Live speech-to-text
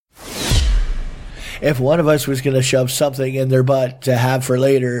if one of us was going to shove something in their butt to have for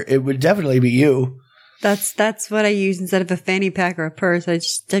later, it would definitely be you. That's what I use instead of a fanny pack or a purse. I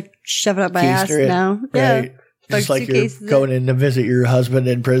just shove it up my ass now. Right. Yeah. Just like you're going in to visit your husband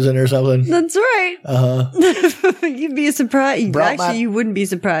in prison or something. That's right. You'd be surprised. You wouldn't be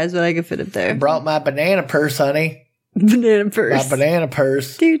surprised, but I could fit it there. Brought my banana purse, honey. Banana purse. My banana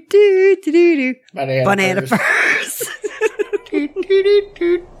purse. Do, do, do, do, do. Banana purse. do, do, do,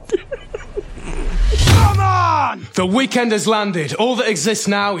 do. Come on! The weekend has landed. All that exists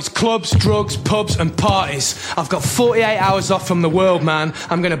now is clubs, drugs, pubs and parties. I've got 48 hours off from the world, man.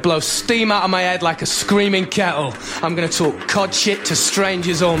 I'm gonna blow steam out of my head like a screaming kettle. I'm gonna talk cod shit to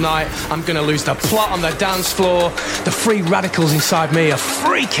strangers all night. I'm gonna lose the plot on the dance floor. The free radicals inside me are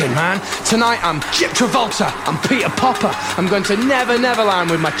freaking, man. Tonight I'm Chip Travolta. I'm Peter Popper. I'm going to Never Neverland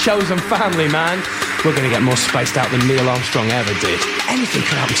with my chosen family, man. We're gonna get more spaced out than Neil Armstrong ever did. Anything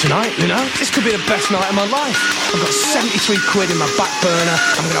could happen tonight, you know? This could be the best night of my life. I've got 73 quid in my back burner.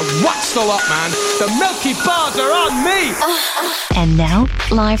 I'm gonna wax the lot, man. The Milky Bars are on me! And now,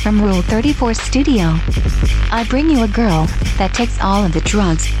 live from Rule 34 Studio, I bring you a girl that takes all of the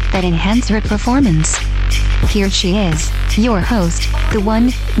drugs that enhance her performance. Here she is, your host, the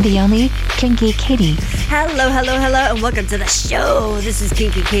one, the only, Kinky Katie. Hello, and welcome to the show. This is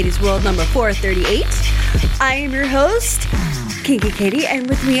Kinky Katie's World number 438. I am your host, Kinky Katie, and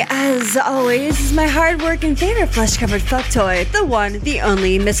with me, as always, is my hard-working favorite flesh-covered fuck toy, the one, the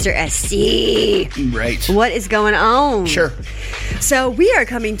only, Mr. SC. Right. What is going on? Sure. So we are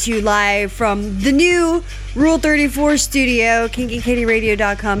coming to you live from the new Rule 34 studio,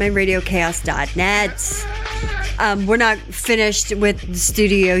 KinkyKatieRadio.com and RadioChaos.net. We're not finished with the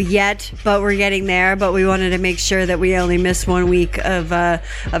studio yet, but we're getting there. But we wanted to make sure that we only miss 1 week of a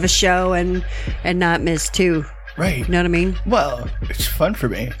show and not miss two. Right. You know what I mean? Well, it's fun for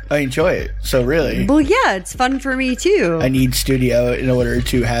me. I enjoy it. So really. Well, yeah, it's fun for me too. I need studio in order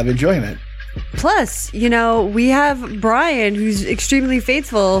to have enjoyment. Plus, you know, we have Brian, who's extremely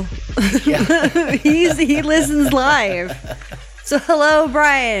faithful. Yeah. He listens live. So hello,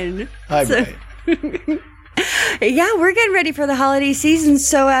 Brian. Hi, Brian. Yeah, we're getting ready for the holiday season.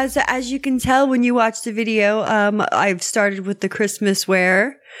 So as you can tell when you watch the video, I've started with the Christmas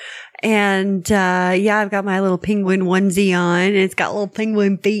wear. And, yeah, I've got my little penguin onesie on. And it's got little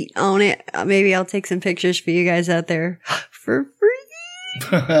penguin feet on it. Maybe I'll take some pictures for you guys out there for free.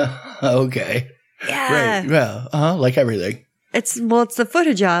 Okay. Yeah. Right. Well, like everything. It's the foot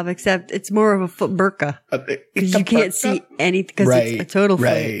hijab, except it's more of a foot burqa. Because you can't see anything, because it's a total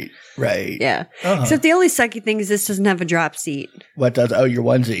foot. Right. Yeah. Except the only sucky thing is this doesn't have a drop seat. What does? Oh, your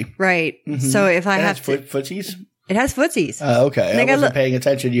onesie. Right. Mm-hmm. So if I have to. Footsies? It has footsies. Oh, okay. I wasn't paying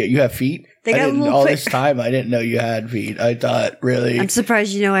attention yet. You have feet? They got all this time, I didn't know you had feet. I thought, really. I'm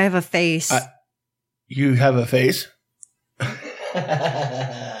surprised you know I have a face. You have a face?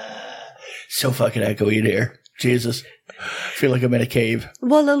 So fucking echoey in here. Jesus. I feel like I'm in a cave.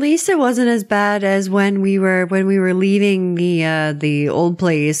 Well, at least it wasn't as bad as when we were leaving the old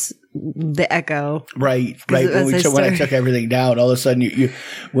place, the echo. Right. When I took everything down, all of a sudden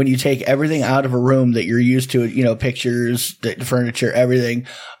when you take everything out of a room that you're used to, you know, pictures, the furniture, everything,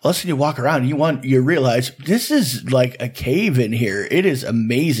 all of a sudden you walk around and you realize this is like a cave in here. It is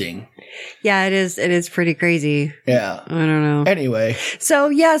amazing. Yeah, it is. It is pretty crazy. Yeah. I don't know. Anyway. So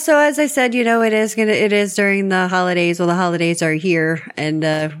as I said, you know, it is during the holidays. Well, the holidays are here and,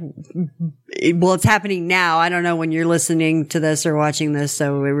 it's happening now. I don't know when you're listening to this or watching this,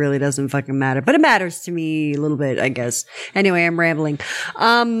 so it really doesn't fucking matter. But it matters to me a little bit, I guess. Anyway, I'm rambling.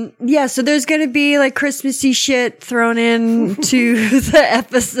 Yeah, so there's gonna be like Christmassy shit thrown into the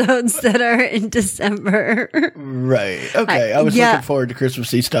episodes that are in December. Right. Okay. I was looking forward to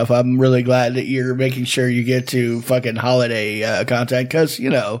Christmassy stuff. I'm really glad that you're making sure you get to fucking holiday content because, you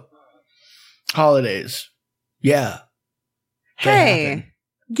know, holidays. Yeah. Hey.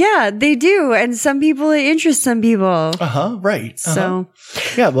 Yeah, they do. And some people, it interests some people. Right. So.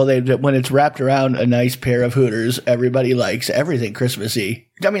 Yeah, well, when it's wrapped around a nice pair of Hooters, everybody likes everything Christmassy.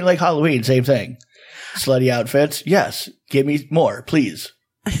 I mean, like Halloween, same thing. Slutty outfits. Yes. Give me more, please.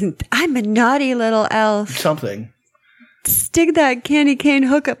 I'm a naughty little elf. Something. Stick that candy cane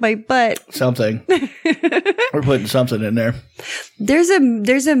hook up my butt. Something. We're putting something in there. There's a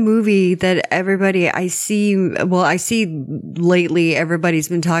movie that I see lately everybody's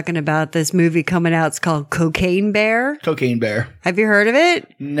been talking about this movie coming out. It's called Cocaine Bear. Cocaine Bear. Have you heard of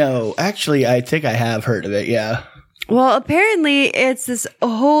it? No. Actually, I think I have heard of it, yeah. Well, apparently it's it's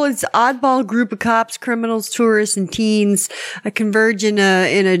oddball group of cops, criminals, tourists, and teens converge in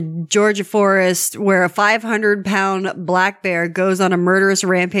a Georgia forest where a 500-pound black bear goes on a murderous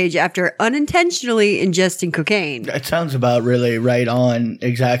rampage after unintentionally ingesting cocaine. That sounds about really right on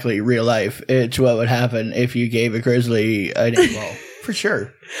exactly real life. It's what would happen if you gave a grizzly an 8-ball. For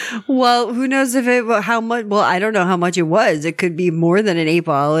sure. Well, who knows how much? Well, I don't know how much it was. It could be more than an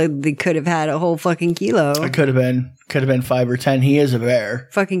 8-ball. They could have had a whole fucking kilo. It could have been 5 or 10. He is a bear.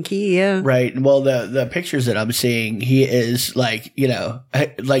 Fucking key, yeah. Right. Well, the pictures that I'm seeing, he is like,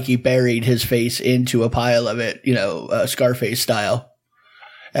 like he buried his face into a pile of it, Scarface style.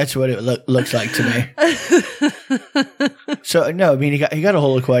 That's what it looks like to me. So, no, I mean, he got a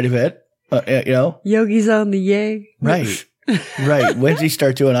hold of quite a bit, Yogi's on the yay. Right. Right. When does he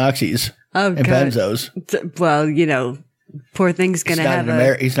start doing oxys and benzos? Well, poor thing's going to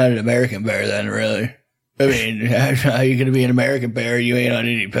have he's not an American bear then, really. I mean, how are you going to be an American bear? You ain't on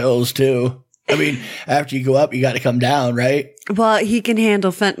any pills, too. I mean, after you go up, you got to come down, right? Well, he can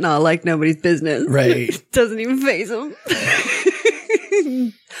handle fentanyl like nobody's business. Right. Doesn't even faze him.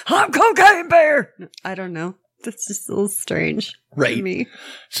 I'm cocaine bear. I don't know. That's just a little strange. Right. To me.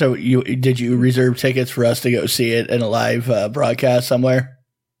 So did you reserve tickets for us to go see it in a live broadcast somewhere?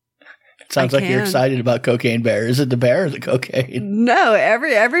 It sounds like you're excited about Cocaine Bear. Is it the bear or the cocaine? No,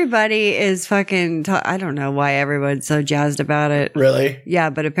 everybody is fucking. I don't know why everyone's so jazzed about it. Really? Yeah,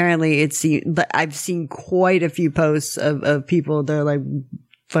 but apparently I've seen quite a few posts of people. They're like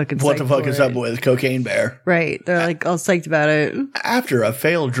fucking. What the fuck is up with Cocaine Bear? Right. They're like all psyched about it. After a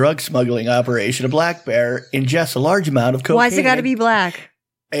failed drug smuggling operation, a black bear ingests a large amount of cocaine. Why's it got to be black?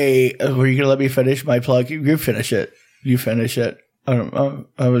 Were you going to let me finish my plug? You finish it. You finish it.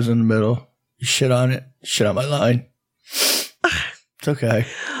 I was in the middle. You shit on it. Shit on my line. It's okay.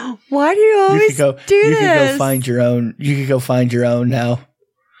 Why do you always do this? You could go find your own. You could go find your own now.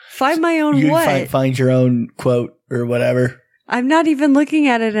 Find my own you what? Find your own quote or whatever. I'm not even looking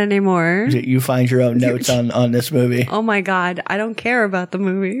at it anymore. You find your own notes on this movie. Oh my God. I don't care about the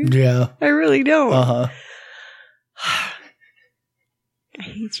movie. Yeah. I really don't. Uh-huh. I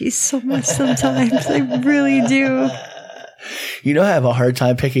hate you so much sometimes. I really do. I have a hard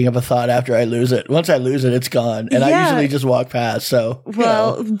time picking up a thought after I lose it. Once I lose it, it's gone. And I usually just walk past. So,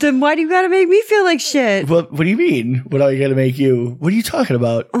 then why do you got to make me feel like shit? What do you mean? What are you going to make you? What are you talking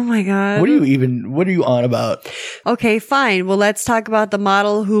about? Oh my God. What are you on about? Okay, fine. Well, let's talk about the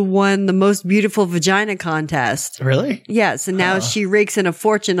model who won the most beautiful vagina contest. Really? Yes. And now she rakes in a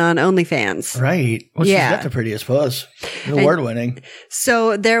fortune on OnlyFans. Right. Well, she's got the prettiest puss. Award winning.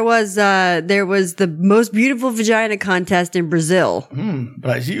 So there was the most beautiful vagina contest in Brazil.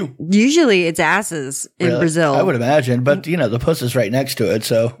 But you. Usually it's asses in Brazil. I would imagine, but the puss is right next to it,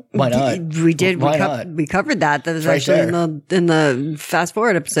 so why not? We did. We covered that. That was right actually in the fast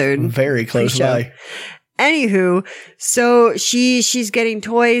forward episode. Very close by. Anywho, so she's getting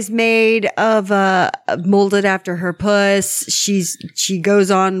toys made of molded after her puss. She goes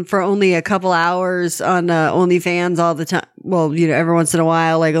on for only a couple hours on OnlyFans all the time. Well, every once in a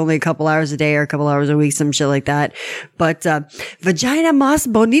while, like only a couple hours a day or a couple hours a week, some shit like that. But vagina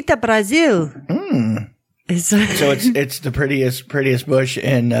más bonita Brazil. So it's the prettiest bush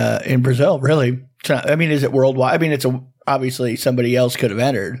in Brazil, really. I mean, is it worldwide? I mean, obviously somebody else could have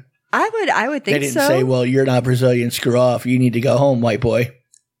entered. I would think so. They didn't say, well, you're not Brazilian, screw off. You need to go home, white boy.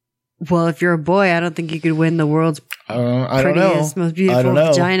 Well, if you're a boy, I don't think you could win the world's prettiest, most beautiful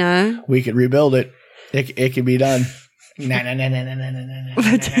vagina. We could rebuild it. It can be done. Well, I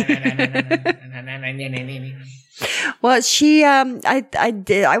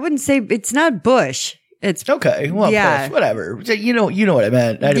wouldn't say it's not bush. It's okay. Well, yeah. Push, whatever. You know what I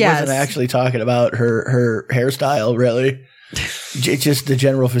meant. I wasn't actually talking about her hairstyle, really. It's just the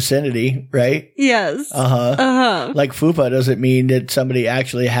general vicinity, right? Yes. Like fupa doesn't mean that somebody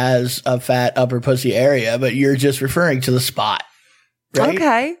actually has a fat upper pussy area, but you're just referring to the spot, right?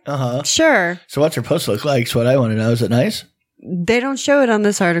 Okay. Sure. So what's her puss look like? Is what I want to know. Is it nice? They don't show it on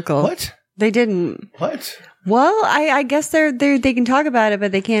this article. What? They didn't. What? Well, I guess they can talk about it,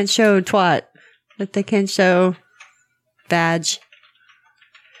 but they can't show twat. But they can't show vag.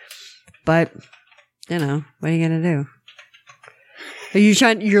 But what are you gonna do? You're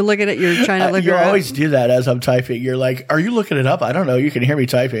trying to look her up? You always do that as I'm typing. You're like, are you looking it up? I don't know. You can hear me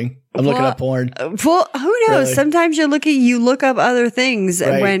typing. I'm looking up porn. Well, who knows? Really? Sometimes you look up other things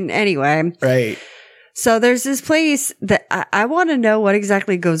anyway. Right. So there's this place that I want to know what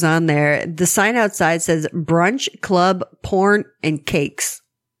exactly goes on there. The sign outside says brunch, club, porn, and cakes.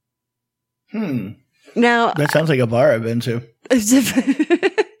 Now that sounds like a bar I've been to.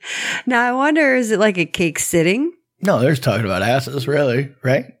 Now I wonder, is it like a cake sitting? No, they're just talking about asses, really,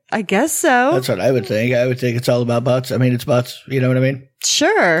 right? I guess so. That's what I would think. I would think it's all about butts. I mean, it's butts. You know what I mean?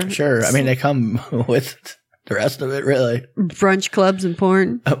 Sure. Sure. I mean, they come with the rest of it, really. Brunch clubs and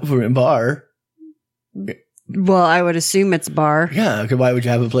porn. We're in bar. Well, I would assume it's bar. Yeah, because why would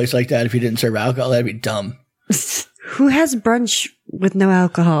you have a place like that if you didn't serve alcohol? That'd be dumb. Who has brunch with no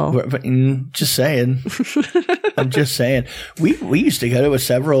alcohol? But, just saying. I'm just saying. We used to go to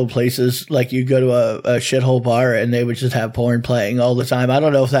several places, like you go to a shithole bar and they would just have porn playing all the time. I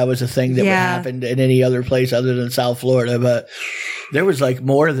don't know if that was a thing that would happen in any other place other than South Florida, but there was like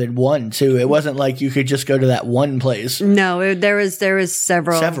more than one too. It wasn't like you could just go to that one place. No, there was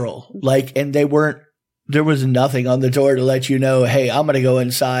several. Several. Like, and they weren't. There was nothing on the door to let you know, hey, I'm going to go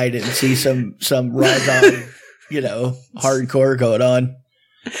inside and see some ride-on, hardcore going on.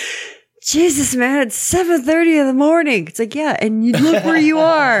 Jesus, man, it's 7:30 in the morning. It's like, yeah, and you look where you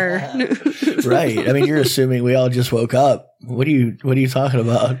are. Right. I mean, you're assuming we all just woke up. What are you talking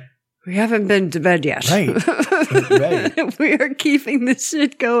about? We haven't been to bed yet. Right. Right. We are keeping this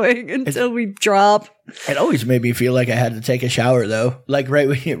shit going until we drop. It always made me feel like I had to take a shower, though. Like right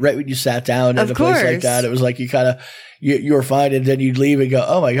when you sat down at a place like that, it was like you were fine, and then you'd leave and go,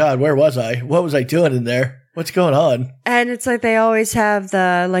 oh my God, where was I? What was I doing in there? What's going on? And it's like they always have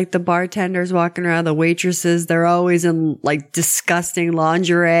the bartenders walking around, the waitresses, they're always in like disgusting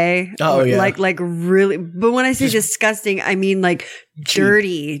lingerie. Oh, yeah. Like really, but when I say disgusting, I mean like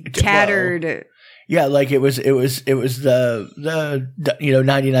dirty, tattered. Well, yeah, like it was the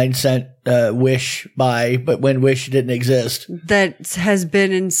 99-cent Wish buy, but when Wish didn't exist. That has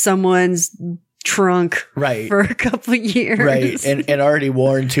been in someone's trunk for a couple of years, right, and already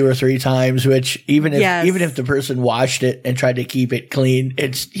worn 2 or 3 times, which even if the person washed it and tried to keep it clean,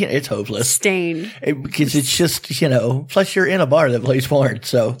 it's hopeless, stained, because it's just plus you're in a bar that plays porn,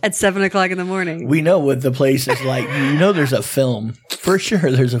 so at 7 o'clock in the morning, we know what the place is like. There's a film for sure.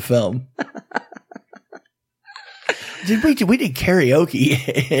 There's a film. We did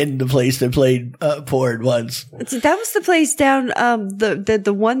karaoke in the place that played porn once. That was the place down.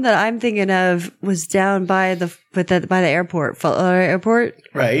 The one that I'm thinking of was down by the airport, airport.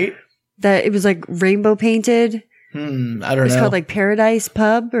 Right. That it was like rainbow painted. I don't know. It's called like Paradise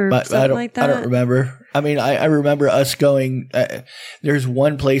Pub or something like that. I don't remember. I mean, I remember us going. There's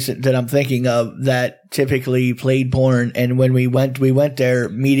one place that I'm thinking of that typically played porn, and when we went there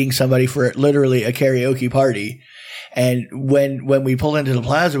meeting somebody for literally a karaoke party. And when we pulled into the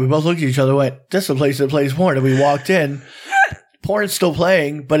plaza, we both looked at each other and went, this is a place that plays porn. And we walked in, porn's still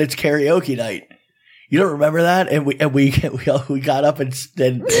playing, but it's karaoke night. You don't remember that? And we got up and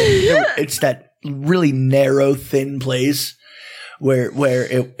it's that really narrow, thin place where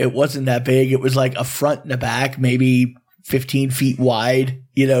it wasn't that big. It was like a front and a back, maybe 15 feet wide,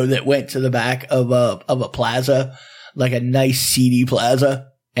 that went to the back of a plaza, like a nice seedy plaza.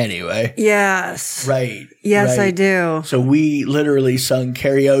 Anyway. Yes. Right. Yes, right. I do. So we literally sung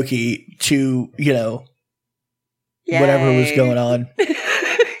karaoke to, whatever was going on. We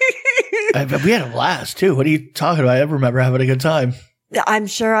had a blast too. What are you talking about? I remember having a good time. I'm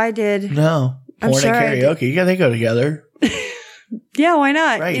sure I did. No. Porn and karaoke. Yeah, they go together. Yeah, why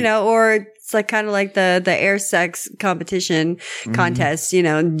not? Right. Or it's like kind of like the air sex competition contest,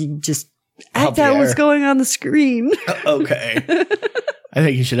 you just act out what's going on the screen. Okay. I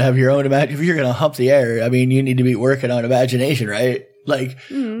think you should have your own if you're going to hump the air. I mean, you need to be working on imagination, right? Like,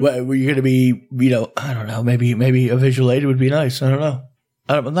 were you going to be, I don't know, maybe a visual aid would be nice. I don't know.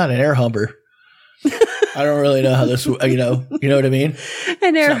 I'm not an air humper. I don't really know how this, you know what I mean?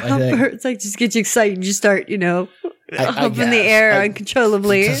 An air humper. It's like just get you excited. You start, humping the air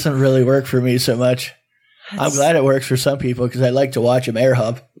uncontrollably. It doesn't really work for me so much. I'm glad it works for some people because I like to watch them air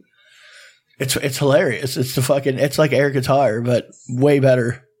hump. It's hilarious. It's like air guitar, but way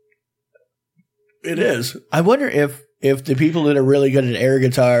better. It is. I wonder if the people that are really good at air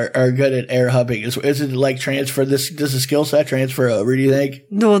guitar are good at air humping. Is it like transfer this? Does the skill set transfer over? Do you think?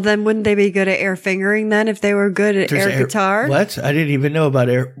 No, then wouldn't they be good at air fingering then if they were good at air guitar? What? I didn't even know about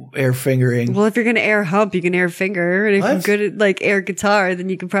air fingering. Well, if you're gonna air hump, you can air finger, and if you're good at like air guitar, then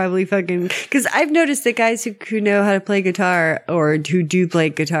you can probably fucking. Because I've noticed that guys who know how to play guitar or who do play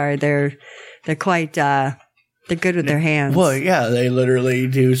guitar, they're quite they're good with their hands. Well, yeah, they literally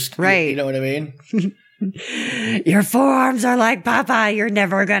do. Right. You know what I mean? Your forearms are like Popeye. You're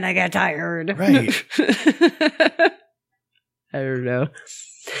never gonna get tired. Right. I don't know.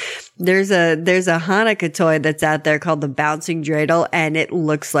 There's a Hanukkah toy that's out there called the bouncing dreidel, and it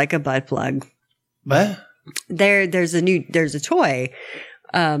looks like a butt plug. What? There's a toy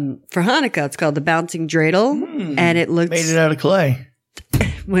for Hanukkah. It's called the bouncing dreidel, and it looks made it out of clay.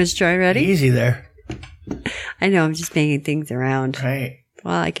 Want to try? Ready? Easy there. I know, I'm just banging things around. Right.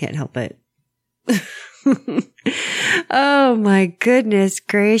 Well, I can't help it. Oh my goodness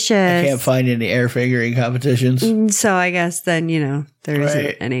gracious. I can't find any air fingering competitions. So I guess then, there isn't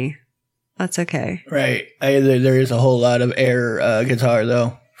Right. any. That's okay. Right. There is a whole lot of air guitar,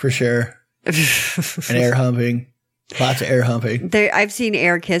 though, for sure. And air humping. Lots of air humping. I've seen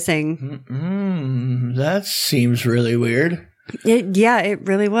air kissing. That seems really weird. It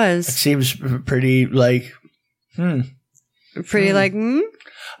really It was. seems pretty like, Pretty like,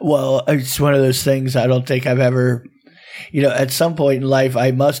 Well, it's one of those things I don't think I've ever, at some point in life,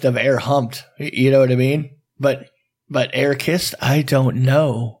 I must have air humped. You know what I mean? But air kissed, I don't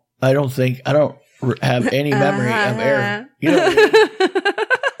know. I don't have any memory of air. You know what I mean?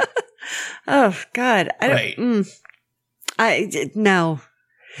 Oh God. Right. No.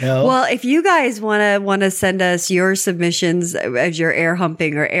 No? Well, if you guys want to send us your submissions as your air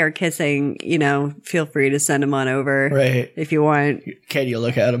humping or air kissing, feel free to send them on over. Right. If you want. Can you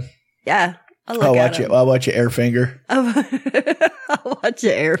look at them? Yeah. I'll watch it. I'll watch your air finger. I'll watch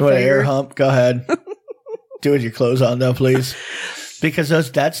your air You want an air finger. hump? Go ahead. Do it with your clothes on, though, please. Because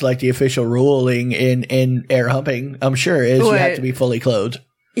that's like the official ruling in air humping, I'm sure, is you have to be fully clothed.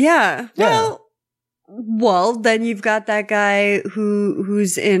 Yeah. Yeah. Well, then you've got that guy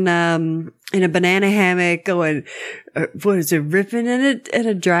who's in a banana hammock going, what is it, ripping in it and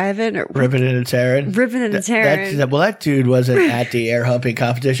a driving or Ripping and tearing. ripping and tearing? That dude wasn't at the air humping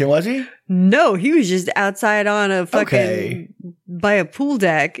competition, was he? No, he was just outside on a fucking Okay. by a pool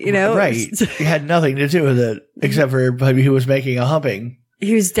deck, Right. He had nothing to do with it except for he was making a humping.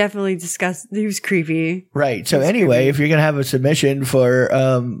 He was definitely disgusting. He was creepy. Right. So anyway, if you're going to have a submission for,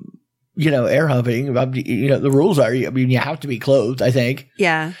 air humping, the rules are, you have to be clothed, I think.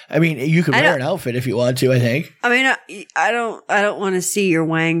 Yeah. I mean, you can wear an outfit if you want to, I think. I mean, I don't want to see your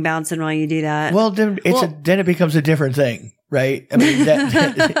wang bouncing while you do that. Well, then it becomes a different thing, right? I mean,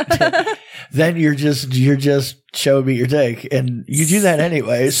 then you're just showing me your dick, and you do that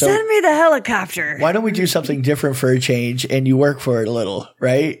anyway. So send me the helicopter. why don't we do something different for a change, and you work for it a little,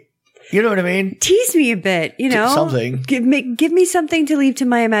 right? You know what I mean? Tease me a bit, Something. Give me something to leave to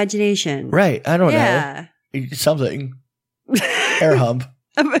my imagination. Right. I don't Yeah. know. Something. Air hump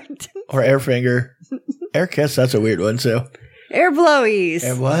or air finger. Air kiss, that's a weird one too. Air blowies.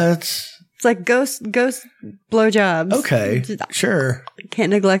 And what? It's like ghost blowjobs. Okay. Sure.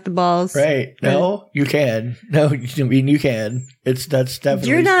 Can't neglect the balls. Right. No, you can. No, I mean you can. That's definitely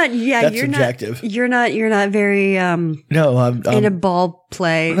You're not. Yeah, that's you're subjective. not. You're not very No, I'm in a ball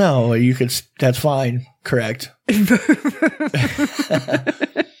play. no, you could that's fine. Correct.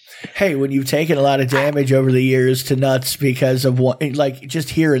 Hey, when you've taken a lot of damage over the years to nuts because of one, like just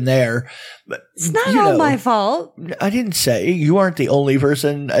here and there, but It's not all my fault. I didn't say you aren't the only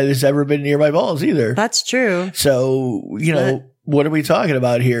person that's ever been near my balls either. That's true. So, what are we talking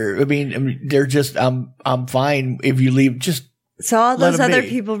about here? I mean, they're just, I'm fine if you leave, just, So all Let those 'em other be.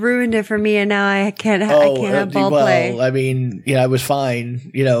 people ruined it for me, and now I can't have ball play. I mean, I was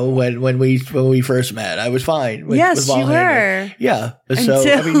fine, when we first met, I was fine. Yes, with ball you handling. were. Yeah. So,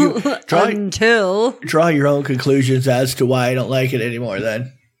 I mean, you Until draw your own conclusions as to why I don't like it anymore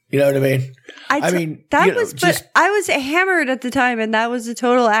then. You know what I mean? I mean, that was, but I was hammered at the time, and that was a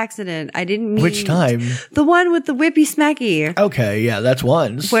total accident. I didn't mean Which time? The one with the whippy smacky, Okay, yeah, that's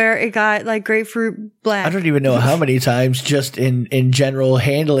once. where it got like grapefruit black. I don't even know how many times just in general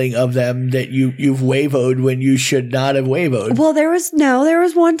handling of them that you've wavoed when you should not have wavoed. Well, there was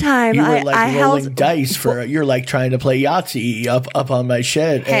one time You were like I rolling held dice you're like trying to play Yahtzee up on my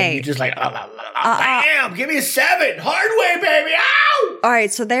shit, Hey. and you're just like, bam, give me a 7, hard way, baby, ow! All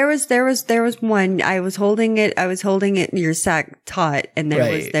right, so there was one. I was holding it your sack taut, and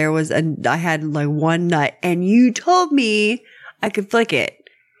Right. I had like one nut, and you told me I could flick it.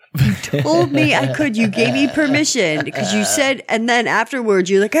 You told me I could. You gave me permission because you said, and then afterwards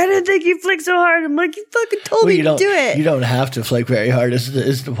you're like, I didn't think you flicked so hard. I'm like, you fucking told me to do it. You don't have to flick very hard.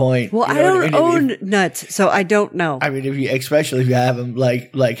 Is the point? Well, You I know don't what mean? own nuts, so I don't know. I mean, especially if you have them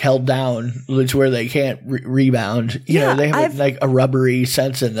like held down to where they can't rebound. Yeah, they have like a rubbery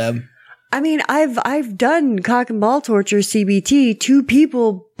sense in them. I mean, I've done cock and ball torture CBT to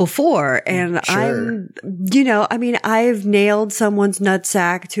people before, and Sure. I've nailed someone's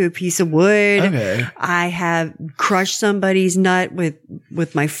nutsack to a piece of wood. Okay. I have crushed somebody's nut with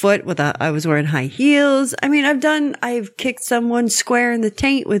my foot I was wearing high heels. I mean, I've kicked someone square in the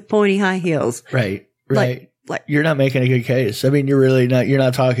taint with pointy high heels. Right. Like- You're not making a good case. I mean, you're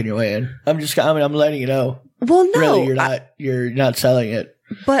not talking your way in. I'm letting you know. Well, no. Really, you're not selling it.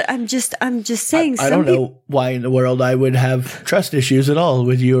 But I'm just saying. I don't know why in the world I would have trust issues at all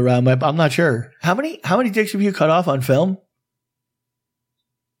with you around my. I'm not sure. How many dicks have you cut off on film?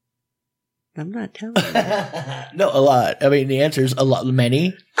 I'm not telling you. No, a lot. I mean, the answer is a lot.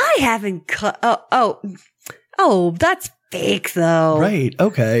 Many. I haven't cut. Oh, that's fake though. Right.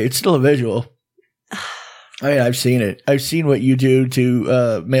 Okay. It's still a visual. I mean, I've seen it. I've seen what you do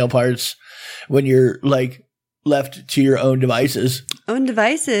to male parts when you're like left to your own devices. Own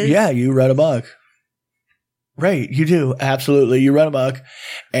devices? Yeah, you run amok. Right, you do. Absolutely. You run amok.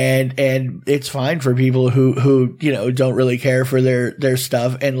 And it's fine for people who, you know, don't really care for their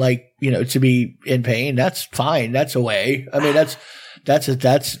stuff and like, you know, to be in pain. That's fine. That's a way. I mean, that's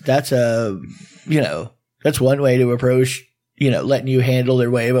a, you know, that's one way to approach, you know, letting you handle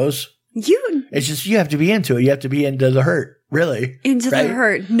their huevos. It's just, you have to be into it. You have to be into the hurt, really. Into the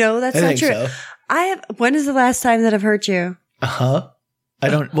hurt. No, that's not true. So. When is the last time that I've hurt you? I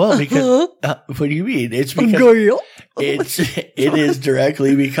don't, well, because, what do you mean? It's because it is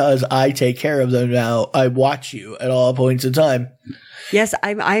directly because I take care of them now. I watch you at all points in time. Yes,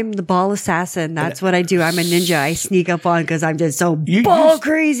 I'm the ball assassin. That's what I do. I'm a ninja. I sneak up on because I'm just so ball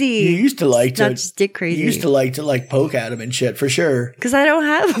crazy. You used to like to, not just dick crazy. You used to like poke at them and shit for sure. Because I don't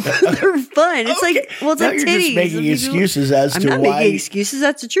have them. They're fun. It's like, well, it's now like you're titties. Just making excuses as I'm to not why. Making excuses.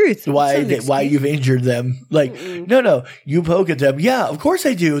 That's the truth. Why you've injured them? Like, no, you poke at them. Yeah, of course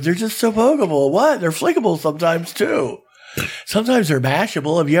I do. They're just so pokeable. What? They're flickable sometimes too. Sometimes they're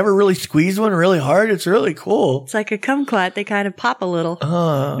mashable. Have you ever really squeezed one really hard? It's really cool. It's like a kumquat. They kind of pop a little.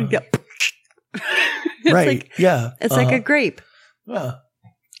 Right. Yeah. It's like a grape. Yeah.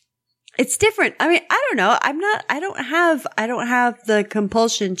 It's different. I mean, I don't know. I don't have the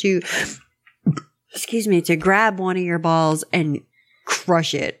compulsion to, to grab one of your balls and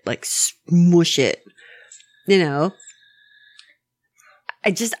crush it, like smush it, you know? I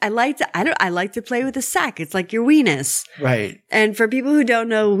like to play with a sack. It's like your weenus. Right. And for people who don't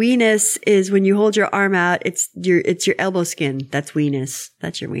know, weenus is when you hold your arm out, it's your elbow skin. That's weenus.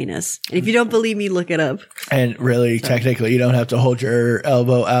 That's your weenus. And if you don't believe me, look it up. And really, technically, you don't have to hold your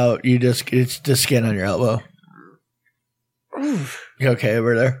elbow out. It's the skin on your elbow. Oof. You okay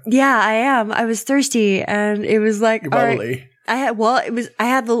over there? Yeah, I am. I was thirsty and it was like, you're bubbly. I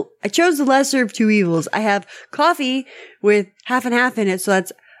chose the lesser of two evils. I have coffee with half and half in it. So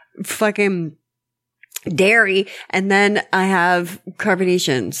that's fucking dairy. And then I have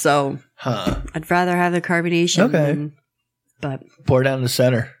carbonation. So I'd rather have the carbonation. Okay. But pour down the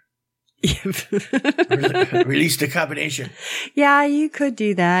center. Release the combination. Yeah, you could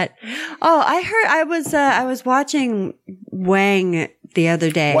do that. Oh, I was watching Wang the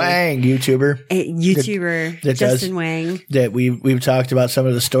other day. Wang, YouTuber. That Justin Wang. That we've talked about some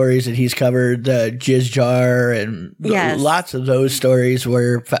of the stories that he's covered, the Jizz Jar and lots of those stories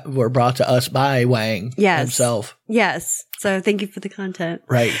were brought to us by Wang himself. Yes. So thank you for the content.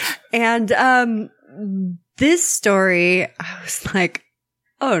 Right. And this story, I was like,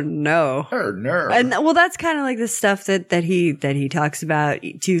 oh no. And well, that's kind of like the stuff that he talks about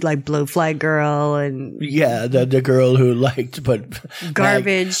to like Blowfly Girl and the girl who liked to put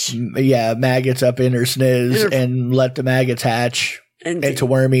garbage maggots up in her sniz and let the maggots hatch into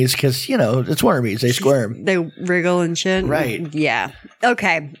wormies because it's wormies, they squirm, they wriggle and shit, right? Yeah.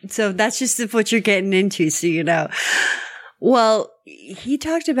 Okay, so that's just what you're getting into, so you know. Well, he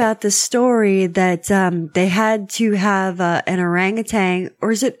talked about the story that they had to have an orangutan,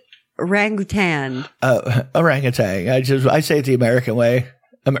 or is it orangutan? Orangutan. I say it the American way.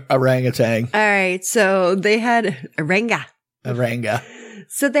 Orangutan. All right, so they had oranga.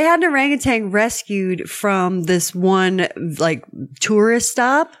 So they had an orangutan rescued from this one like tourist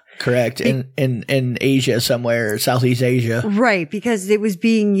stop. Correct. In Asia somewhere, Southeast Asia. Right, because it was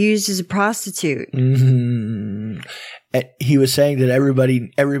being used as a prostitute. Mm-hmm. He was saying that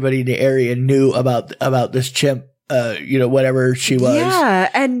everybody in the area knew about this chimp, whatever she was. Yeah,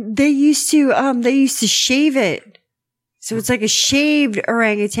 and they used to shave it. So it's like a shaved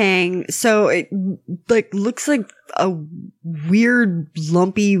orangutan. So it like looks like a weird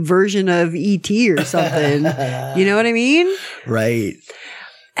lumpy version of E.T. or something. You know what I mean? Right.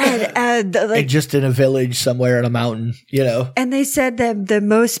 And just in a village somewhere in a mountain, And they said that the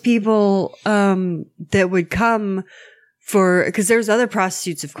most people that would come because there's other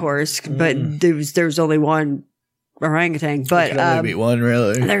prostitutes, of course, but there was only one orangutan. But there can only be one,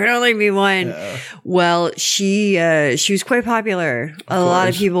 really. There can only be one. Yeah. Well, she was quite popular. A lot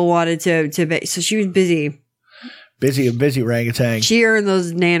of people wanted to so she was busy. Busy orangutan. She earned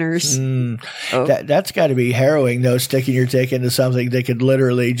those nanners. That's got to be harrowing, though, sticking your dick into something that could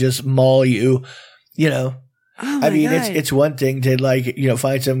literally just maul you, Oh my I mean, God. it's one thing to like,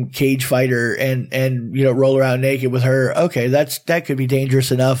 find some cage fighter and roll around naked with her. Okay, that could be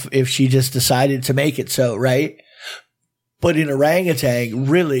dangerous enough if she just decided to make it so, right? But an orangutan,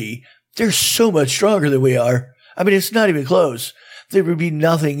 really, they're so much stronger than we are. I mean, it's not even close. There would be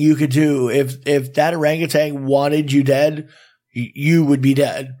nothing you could do if that orangutan wanted you dead. You would be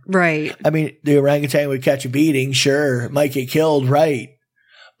dead. Right. I mean, the orangutan would catch a beating, sure, might get killed, right?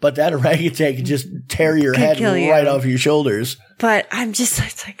 But that orangutan could just tear your head right off your shoulders. But I'm just,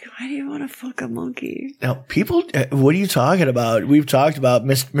 it's like, why do you want to fuck a monkey? Now, people, what are you talking about? We've talked about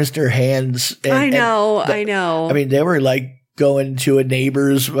Mr. Hands. I know. I mean, they were like going to a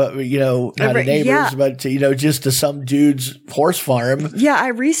neighbor's, not a neighbor's, but just to some dude's horse farm. Yeah, I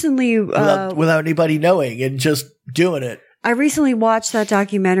recently, without anybody knowing and just doing it. I recently watched that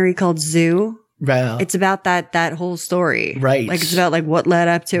documentary called Zoo. Wow. It's about that whole story. Right. Like it's about like what led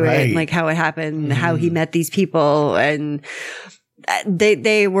up to it and like how it happened, how he met these people. And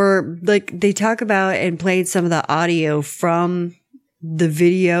they were like, they talk about and played some of the audio from the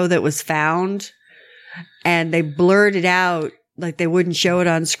video that was found and they blurred it out. Like they wouldn't show it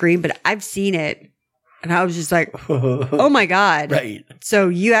on screen, but I've seen it. And I was just like, oh my God. Right. So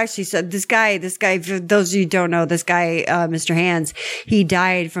you actually said this guy, for those of you who don't know, this guy, Mr. Hands, he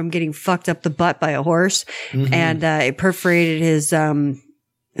died from getting fucked up the butt by a horse and it perforated his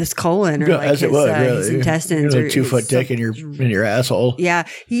colon or like his intestines or 2-foot dick in your asshole. Yeah.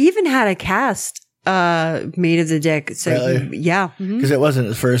 He even had a cast made of the dick. So really? Yeah. Because it wasn't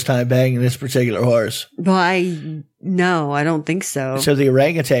his first time banging this particular horse. Well, no, I don't think so. So the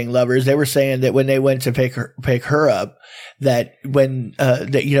orangutan lovers, they were saying that when they went to pick her up, that when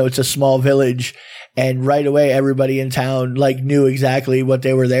it's a small village, and right away everybody in town like knew exactly what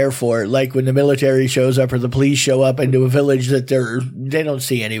they were there for. Like when the military shows up or the police show up into a village that they don't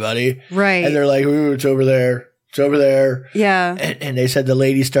see anybody, right? And they're like, "Ooh, it's over there." It's over there. Yeah. And they said the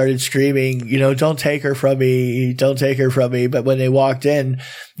lady started screaming, don't take her from me. Don't take her from me. But when they walked in,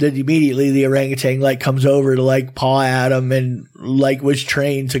 then immediately the orangutan like comes over to like paw at him and like was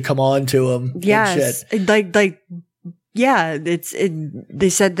trained to come on to him. Yes. Yeah. They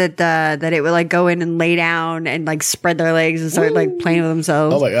said that it would like go in and lay down and like spread their legs and start like playing with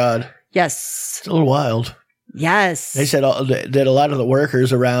themselves. Oh my God. Yes. It's a little wild. Yes. They said that a lot of the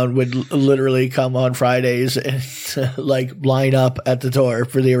workers around would literally come on Fridays and like line up at the door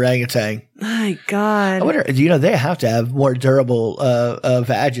for the orangutan. My God. I wonder, they have to have more durable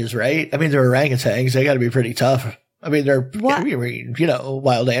vages, right? I mean, they're orangutans. They got to be pretty tough. I mean, they're,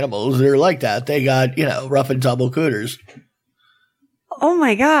 wild animals. They're like that. They got, rough and tumble cooters. Oh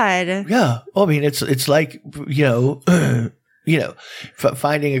my God. Yeah. Well, I mean, it's like,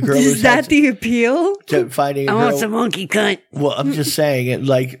 finding a girl. Is that the appeal? To finding a girl. I want some monkey cunt. Well, I'm just saying it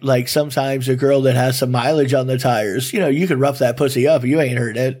like sometimes a girl that has some mileage on the tires, you can rough that pussy up. You ain't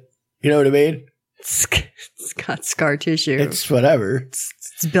hurt it. You know what I mean? It's got scar tissue. It's whatever.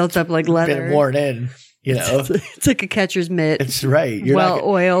 It's built up like leather. Been worn in. It's like a catcher's mitt. It's right. You're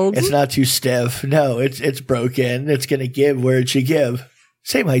oiled. It's not too stiff. No, it's broken. It's going to give where it should give.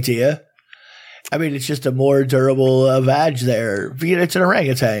 Same idea. I mean, it's just a more durable vag there. It's an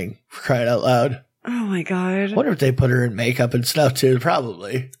orangutan, for crying out loud. Oh my God. I wonder if they put her in makeup and stuff too.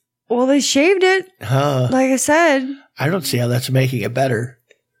 Probably. Well, they shaved it. Like I said. I don't see how that's making it better.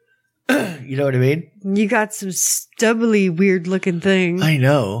 You know what I mean? You got some stubbly, weird looking thing. I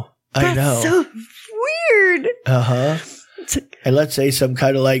know. That's so weird. Uh-huh. And let's say some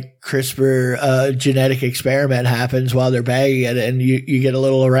kind of like CRISPR genetic experiment happens while they're banging it and you get a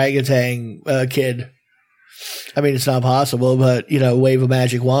little orangutan kid. I mean, it's not possible, but, wave a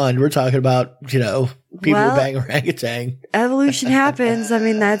magic wand. We're talking about, people who bang orangutan. Evolution happens. I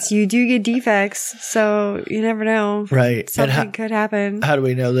mean, you do get defects, so you never know. Right. Something could happen. How do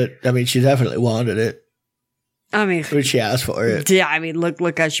we know that? I mean, she definitely wanted it. I mean, when she asked for it. Yeah, I mean,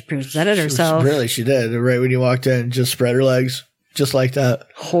 look how she presented herself. Really, she did. Right when you walked in, just spread her legs, just like that.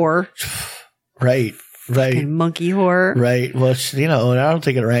 Whore. Right. Fucking monkey whore. Right. Well, and I don't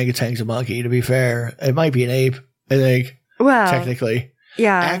think an orangutan's a monkey, to be fair. It might be an ape, I think. Well. Technically.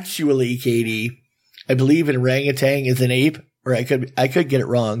 Yeah. Actually, Katie, I believe an orangutan is an ape, or I could get it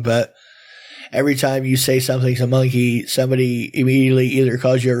wrong, but every time you say something's a monkey, somebody immediately either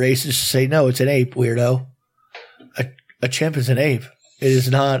calls you a racist or say, no, it's an ape, weirdo. A chimp is an ape. It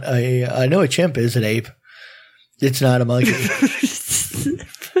is not I know a chimp is an ape. It's not a monkey.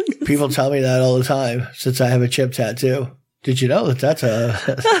 People tell me that all the time since I have a chimp tattoo. Did you know that's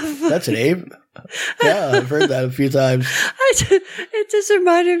an ape? Yeah, I've heard that a few times. It just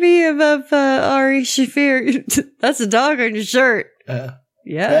reminded me of Ari Shafir. That's a dog on your shirt.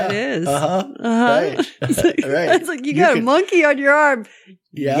 Yeah, it is. Right. Right. It's like, you got a monkey on your arm.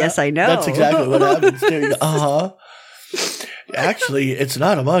 Yeah. Yes, I know. That's exactly what happens too. Actually, it's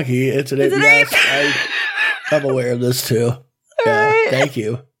not a monkey. It's an ape. Yes, I'm aware of this too. Yeah. Right. Thank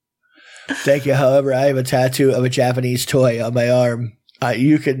you. Thank you. However, I have a tattoo of a Japanese toy on my arm.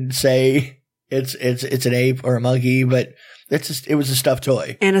 You can say it's an ape or a monkey, but it was a stuffed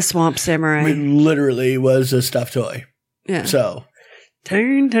toy. And a swamp samurai. It literally was a stuffed toy. Yeah. So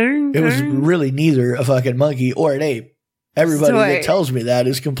turn. it was really neither a fucking monkey or an ape. Everybody that tells me that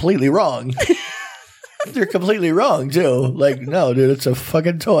is completely wrong. They're completely wrong too. Like, no, dude, it's a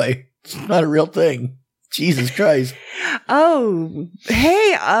fucking toy. It's not a real thing. Jesus Christ. Oh,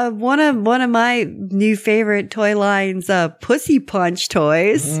 hey, one of my new favorite toy lines, Pussy Punch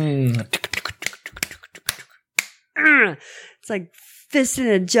toys. It's like fist in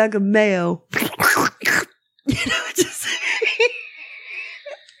a jug of mayo. Just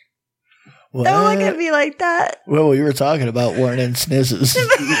What? don't look at me like that. Well, we were talking about Warren and snizzes.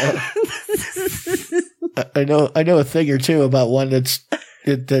 I know a thing or two about one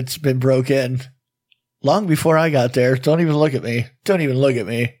that's been broke in. Long before I got there. Don't even look at me. Don't even look at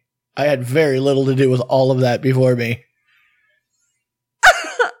me. I had very little to do with all of that before me.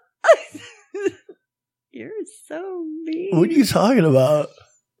 You're so mean. What are you talking about?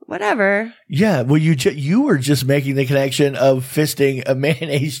 Whatever. Yeah, well, you were just making the connection of fisting a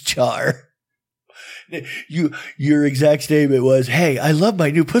mayonnaise jar. Your exact statement was, "Hey, I love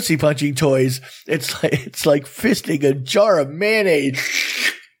my new pussy punching toys. It's like fisting a jar of mayonnaise."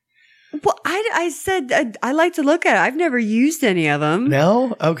 Well, I said I like to look at it. I've never used any of them.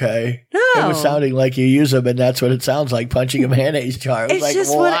 No? Okay. No. It was sounding like you use them, and that's what it sounds like, punching a mayonnaise jar. I was like,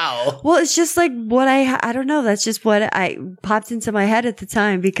 wow. Well, it's just like what I don't know. That's just what I popped into my head at the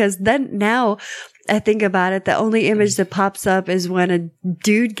time, because then now I think about it, the only image that pops up is when a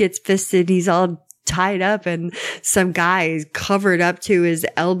dude gets fisted. He's all tied up and some guy is covered up to his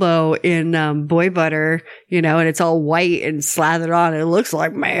elbow in boy butter, and it's all white and slathered on. It looks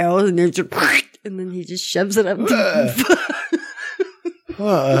like mayo, and and then he just shoves it up.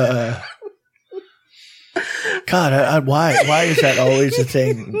 God, why is that always a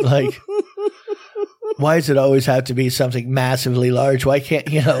thing? Like, why does it always have to be something massively large? Why can't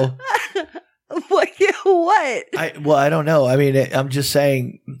What? I don't know. I mean, I'm just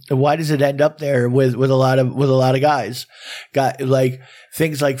saying, why does it end up there with a lot of guys? Got like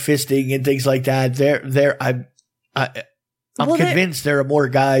things like fisting and things like that. I'm convinced there are more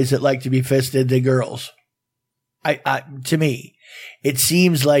guys that like to be fisted than girls. To me, it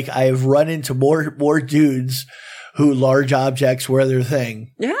seems like I have run into more dudes who large objects were their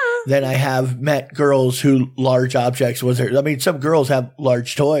thing. Yeah. Than I have met girls who large objects was their. I mean, some girls have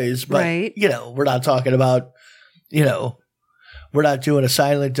large toys, but right. We're not talking about, we're not doing a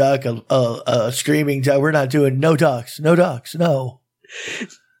silent duck, a screaming duck. We're not doing no ducks, no.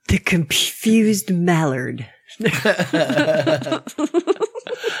 The confused mallard.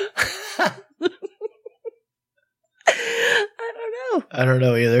 I don't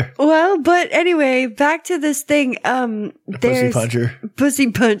know either. Well, but anyway, back to this thing. There's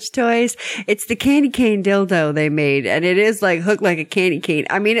Pussy Punch toys. It's the candy cane dildo they made, and it is like hooked like a candy cane.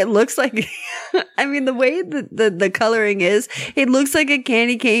 I mean, it looks like, the way the coloring is, it looks like a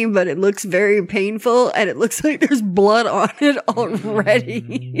candy cane, but it looks very painful, and it looks like there's blood on it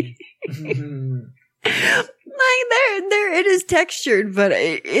already. Like there, it is textured, but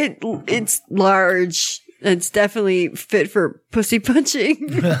it's large. It's definitely fit for pussy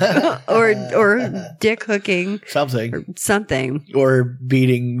punching or dick hooking. Something. Or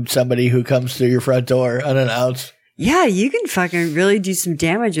beating somebody who comes through your front door unannounced. Yeah, you can fucking really do some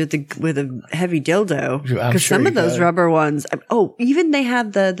damage with a heavy dildo. Because some of those rubber ones. Oh, even they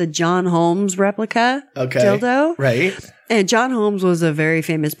have the John Holmes replica dildo. Right. And John Holmes was a very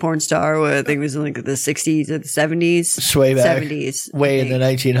famous porn star. I think it was in like the 60s or the 70s. Sway back. 70s. Way in the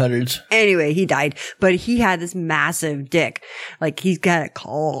 1900s. Anyway, he died. But he had this massive dick. Like, he's got a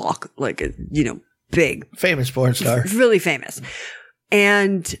cock. Like, big. Famous porn star. Really famous.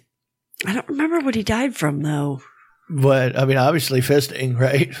 And I don't remember what he died from, though. But, obviously fisting,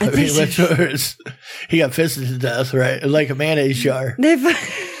 right? He got fisted to death, right? Like a mayonnaise jar.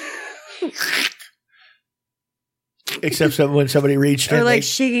 Except when somebody reached or like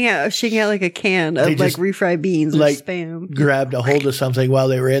shaking out like a can of like refried beans or Spam. Grabbed a hold of something while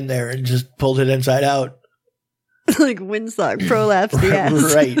they were in there and just pulled it inside out. Like Windsock prolapsed the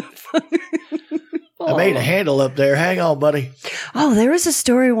ass. Right. I made a handle up there. Hang on, buddy. Oh, there was a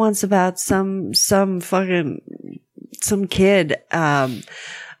story once about some kid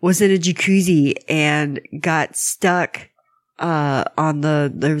was in a jacuzzi and got stuck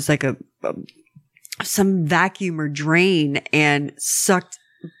there was like some vacuum or drain and sucked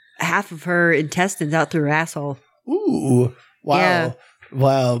half of her intestines out through her asshole. Ooh. Wow. Yeah.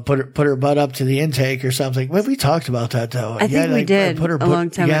 Wow. Put her butt up to the intake or something. Well, we talked about that though. I think we did a long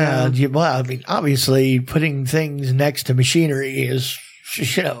time ago. Yeah. Well, I mean, obviously putting things next to machinery is,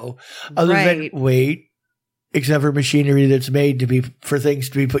 other than weight, except for machinery that's made for things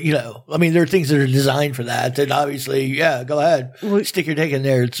to be put, I mean, there are things that are designed for that. And obviously, yeah, go ahead. Stick your dick in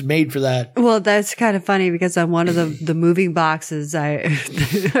there. It's made for that. Well, that's kind of funny because on one of the moving boxes, I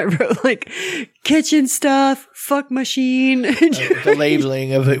wrote like kitchen stuff, fuck machine. The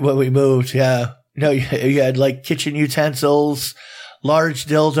labeling of it when we moved. Yeah. No, you had like kitchen utensils, large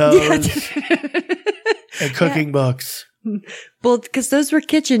dildos, and cooking books. Well, because those were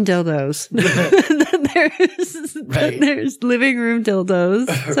kitchen dildos. There's living room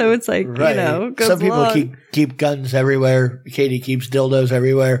dildos. So it's like, goes some people along. keep guns everywhere. Katie keeps dildos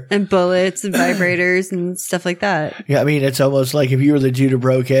everywhere. And bullets and vibrators and stuff like that. Yeah, I mean, it's almost like if you were the dude who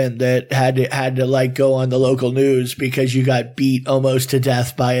broke in that had to like go on the local news because you got beat almost to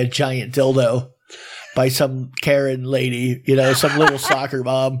death by a giant dildo by some Karen lady, some little soccer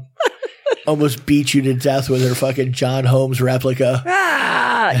mom. Almost beat you to death with her fucking John Holmes replica.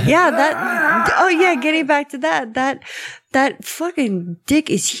 Getting back to that fucking dick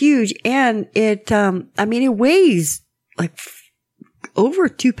is huge. And it weighs like over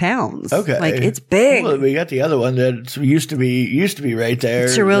 2 pounds. Okay. Like it's big. Well, we got the other one that used to be right there.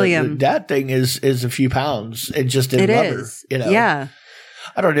 Ceruleum. That thing is a few pounds and just in rubber, Yeah.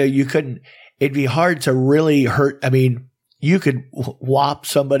 I don't know. It'd be hard to really hurt. I mean, you could whop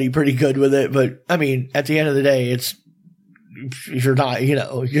somebody pretty good with it, but I mean, at the end of the day, it's if you're not,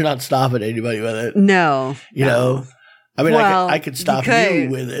 you're not stopping anybody with it. No, know. I mean, I could stop you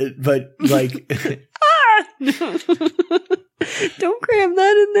with it, but like, don't cram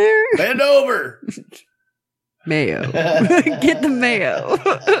that in there. Bend over, mayo. Get the mayo.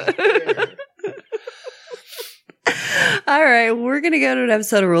 All right, we're going to go to an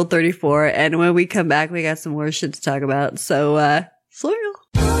episode of Rule 34, and when we come back, we got some more shit to talk about. So, slow.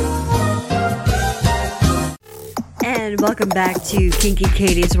 And welcome back to Kinky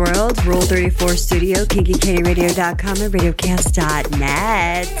Katie's World, Rule 34 Studio, KinkyKatieRadio.com, and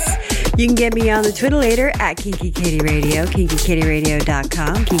RadioCast.net. You can get me on the Twitter later at KinkyKatieRadio,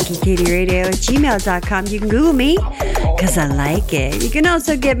 KinkyKatieRadio.com, KinkyKatieRadio@gmail.com. You can Google me, because I like it. You can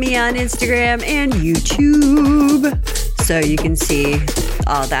also get me on Instagram and YouTube, so you can see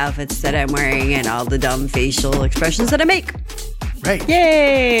all the outfits that I'm wearing and all the dumb facial expressions that I make. Right.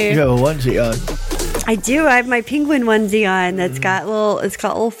 Yay! You have a onesie on. I do. I have my penguin onesie on that's got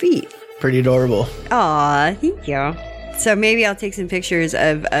little feet. Pretty adorable. Aw, thank you. So maybe I'll take some pictures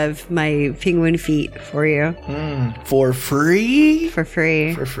of my penguin feet for you. For free? For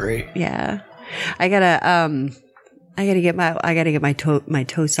free. For free. Yeah. I gotta get my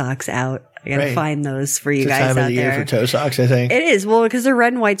toe socks out. I gotta find those for you guys out there. It's the time of the year for toe socks, I think. It is. Well, because they're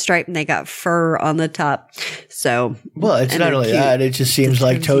red and white striped and they got fur on the top. So. Well, it's not only that. It just seems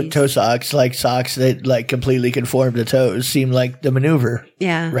like toe socks, like socks that like completely conform to toes, seem like the maneuver.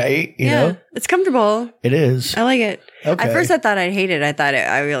 Yeah. Right? You know? It's comfortable. It is. I like it. Okay. At first I thought I'd hate it. I thought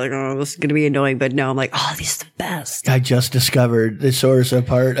I really this is going to be annoying, but no, I'm like, oh, these are the best. I just discovered the source of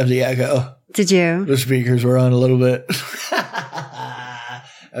part of the echo. Did you? The speakers were on a little bit.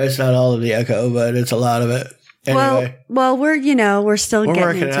 It's not all of the echo, but it's a lot of it. Anyway. Well, we're still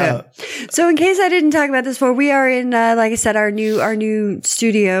getting into it. So in case I didn't talk about this before, we are in, like I said, our new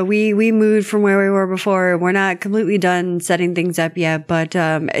studio. We moved from where we were before. We're not completely done setting things up yet, but,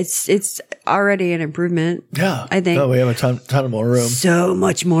 it's already an improvement. Yeah. I think. Oh, we have a ton of more room. So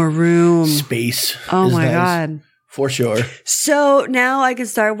much more room. Space. Oh my God. For sure. So now I can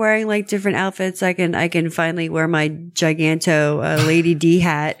start wearing like different outfits. I can finally wear my Giganto Lady D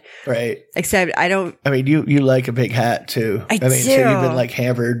hat. Right. Except I don't. I mean, you like a big hat too. I mean, do. So you've been like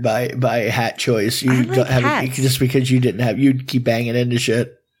hammered by hat choice. You don't have hats. Just because you'd keep banging into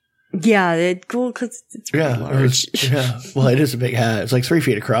shit. Yeah, it's cool because it's really large. Yeah. Well, it is a big hat. It's like 3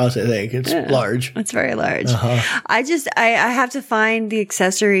 feet across, I think. It's large. It's very large. Uh-huh. I have to find the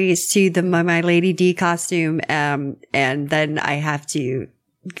accessories to my Lady D costume, and then I have to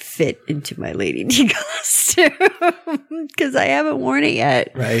fit into my Lady D costume because I haven't worn it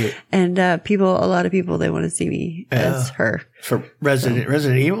yet. Right. And a lot of people, they want to see me as her. For Resident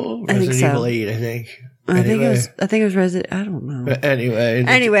Evil? Resident Evil 8, I think. I think it was Resident. I don't know. Anyway,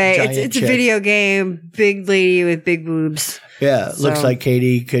 it's a video game. Big lady with big boobs. Yeah, so, looks like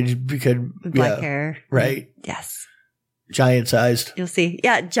Katie could black hair. Right. Yes. Giant sized. You'll see.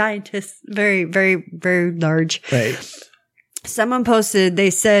 Yeah, giantess. Very, very, very large. Right. Someone posted,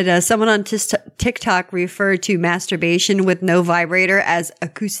 they said, someone on TikTok referred to masturbation with no vibrator as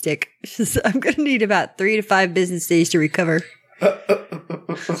acoustic. So I'm going to need about 3 to 5 business days to recover.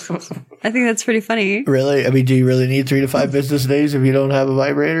 I think that's pretty funny. Really? I mean, do you really need 3 to 5 business days if you don't have a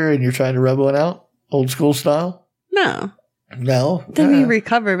vibrator and you're trying to rub one out? Old school style? No. No? Then we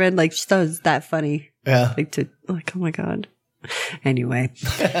recover, man. Like, just thought it was that funny. Yeah. Like, oh my God. Anyway.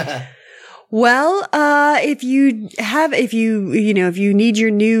 Well, if you need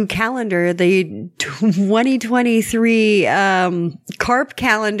your new calendar, the 2023 carp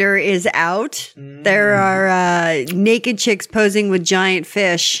calendar is out. There are naked chicks posing with giant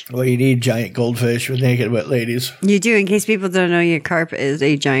fish. Well, you need giant goldfish with naked wet ladies. You do, in case people don't know, your carp is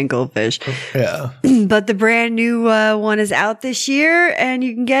a giant goldfish. Yeah. But the brand new one is out this year, and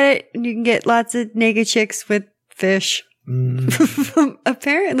you can get it. And you can get lots of naked chicks with fish.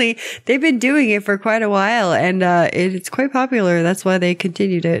 Apparently they've been doing it for quite a while, and it's quite popular. That's why they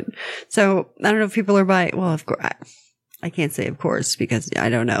continued it. So I don't know if people are buying. Well, of course, I can't say of course because I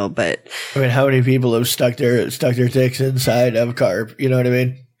don't know. But I mean, how many people have stuck their dicks inside of carp? You know what I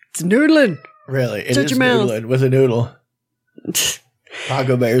mean? It's noodling. Really, it Shut is your mouth. noodling with a noodle.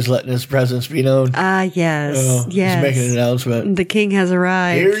 Paco Bear's letting his presence be known. Yes, Oh, yes. He's making an announcement. The king has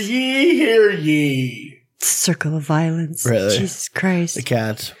arrived. Hear ye, hear ye. Circle of violence. Really? Jesus Christ. The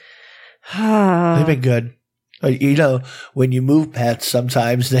cats. Oh. They've been good. You know, when you move pets,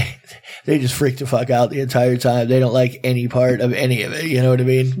 sometimes they just freak the fuck out the entire time. They don't like any part of any of it. You know what I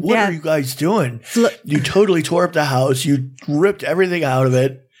mean? What Yeah. are you guys doing? You totally tore up the house. You ripped everything out of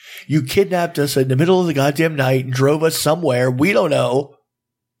it. You kidnapped us in the middle of the goddamn night and drove us somewhere. We don't know.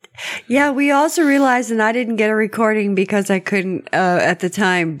 Yeah, we also realized, and I didn't get a recording because I couldn't at the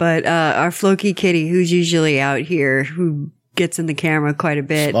time, but our Floki kitty, who's usually out here, who gets in the camera quite a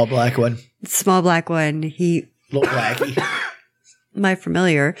bit. Small black one. Small black one. He, Little wacky. my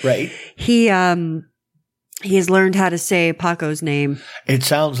familiar. Right. He has learned how to say Paco's name. It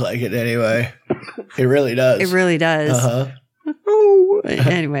sounds like it anyway. It really does. It really does. Uh-huh.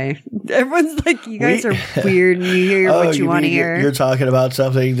 Anyway, everyone's like, you guys are weird and you hear what you want to mean hear. You're talking about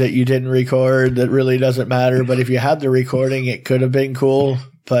something that you didn't record that really doesn't matter. But if you had the recording, it could have been cool,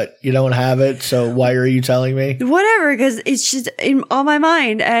 but you don't have it. So why are you telling me? Whatever, because it's just on my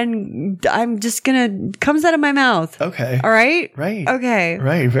mind and I'm just going to, comes out of my mouth. Okay. All right? Right. Okay.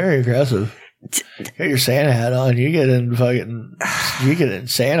 Right. Very aggressive. Got your Santa hat on. You get in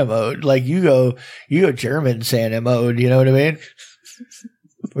Santa mode. Like you go German Santa mode. You know what I mean?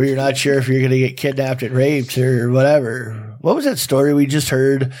 Where you're not sure if you're going to get kidnapped and raped or whatever. What was that story we just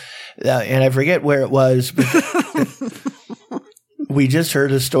heard? And I forget where it was, but we just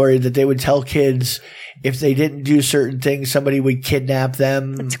heard a story that they would tell kids if they didn't do certain things, somebody would kidnap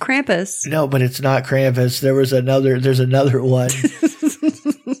them. It's Krampus. No, but it's not Krampus. There's another one.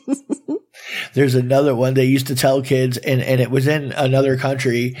 There's another one they used to tell kids, and it was in another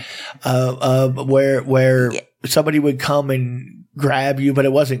country, where somebody would come and grab you, but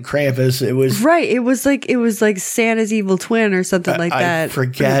it wasn't Krampus. It was right. It was like Santa's evil twin or something like that. I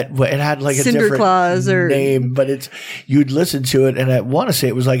forget what it had, like a Cinder different Claus or name, but you'd listen to it, and I want to say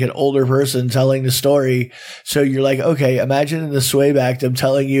it was like an older person telling the story. So you're like, okay, imagine in the sway back them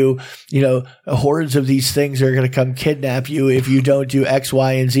telling you, hordes of these things are going to come kidnap you if you don't do X,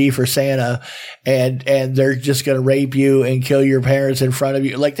 Y, and Z for Santa, and they're just going to rape you and kill your parents in front of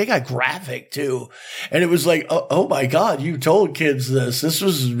you. Like they got graphic too, and it was like, oh my God, you told kids this. This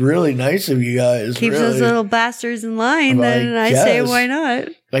was really nice of you guys. Keeps really. those little bastards in line. Then I say, why not?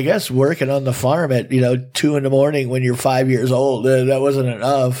 I guess working on the farm at 2 a.m. when you're 5 years old, that wasn't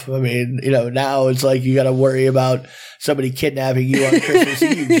enough. I mean, now it's like you got to worry about somebody kidnapping you on Christmas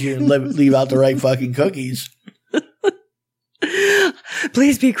Eve. You leave out the right fucking cookies.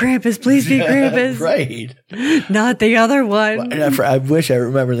 Please be Krampus. Please be Krampus. Right. Not the other one. I wish I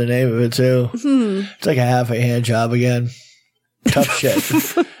remember the name of it too. It's like a half a hand job again. Tough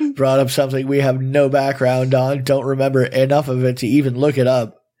shit. Brought up something we have no background on. Don't remember enough of it to even look it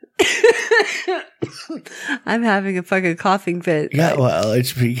up. I'm having a fucking coughing fit. Yeah, well,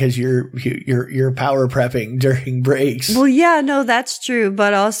 it's because you're power prepping during breaks. Well, yeah, no, that's true.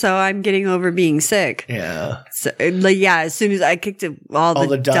 But also, I'm getting over being sick. Yeah. So, as soon as I kicked all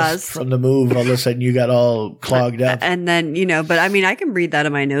the dust from the move, all of a sudden you got all clogged up. And then, but I mean, I can breathe out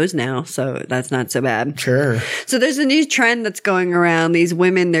of my nose now, so that's not so bad. Sure. So there's a new trend that's going around. These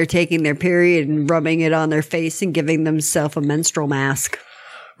women, they're taking their period and rubbing it on their face and giving themselves a menstrual mask.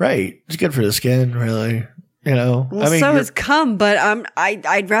 Right. It's good for the skin, really. Well, I mean, so is cum, but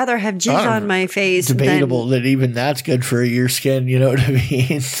I'd rather have jizz on my face. Debatable that even that's good for your skin. You know what I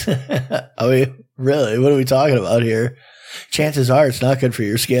mean? I mean, really, what are we talking about here? chances are it's not good for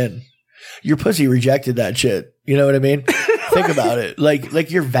your skin. Your pussy rejected that shit. You know what I mean? Think about it.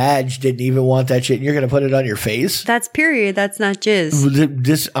 Like your vag didn't even want that shit, and you're gonna put it on your face. That's period. That's not jizz.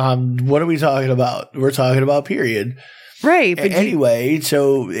 This what are we talking about? We're talking about period. Right. But anyway,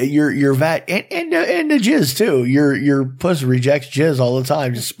 so your vag and the jizz too. Your pussy rejects jizz all the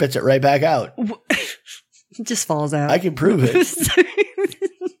time. Just spits it right back out. It just falls out. I can prove it.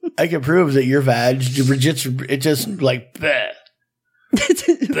 I can prove that your vag it just like bleh.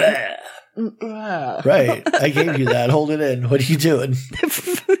 Bleh. Right. I gave you that. Hold it in. What are you doing?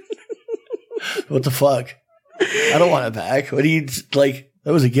 What the fuck? I don't want it back. What do you like?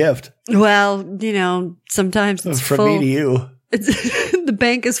 That was a gift. Well, sometimes it's from full. me to you. The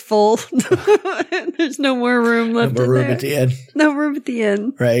bank is full. There's no more room left. No more room at the end. No room at the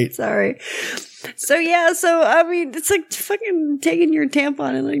end. Right. Sorry. So yeah, I mean, it's like fucking taking your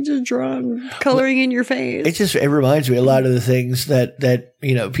tampon and like just coloring in your face. It reminds me a lot of the things that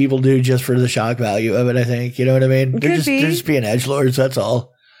people do just for the shock value of it. I think you know what I mean. They're just being edgelords. That's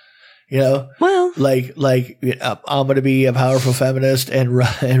all. Well, like I'm going to be a powerful feminist and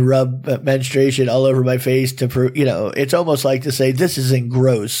rub menstruation all over my face to prove. It's almost like to say this isn't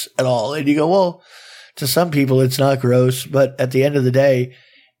gross at all, and you go, well, to some people it's not gross, but at the end of the day,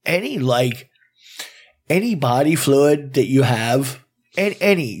 any body fluid that you have,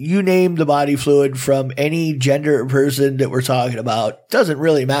 and you name the body fluid from any gender or person that we're talking about, doesn't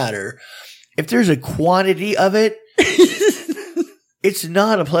really matter. If there's a quantity of it, it's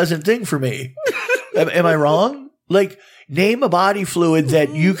not a pleasant thing for me. Am I wrong? Like, name a body fluid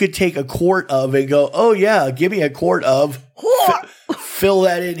that you could take a quart of and go, oh yeah, give me a quart of, fill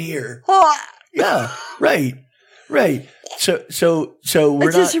that in here. Yeah, right. So we're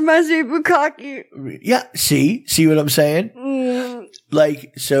it just reminds me of Bukkake. Yeah, see what I'm saying?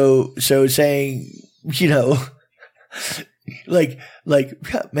 Like, so saying,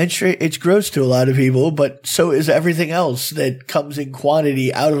 menstruate, it's gross to a lot of people, but so is everything else that comes in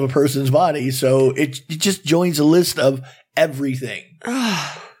quantity out of a person's body. So it just joins a list of everything.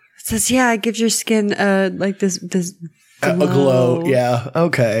 It says, yeah, it gives your skin like this glow. A glow. Yeah.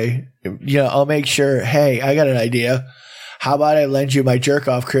 Okay. Yeah, I'll make sure. Hey, I got an idea. How about I lend you my jerk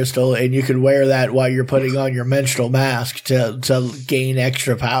off crystal and you can wear that while you're putting on your menstrual mask to gain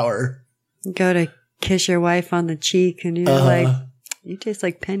extra power. Go to kiss your wife on the cheek and you're like, you taste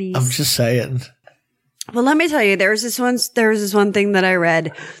like pennies. I'm just saying. Well, let me tell you, there was this one thing that I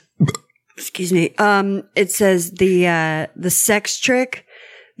read. Excuse me. It says the sex trick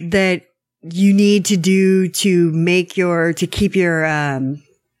that you need to do to keep your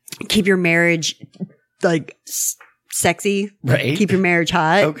marriage like sexy, right? Keep your marriage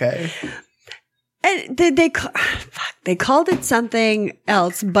hot. Okay. And they called it something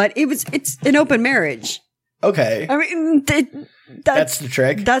else, but it's an open marriage. Okay. I mean, that's the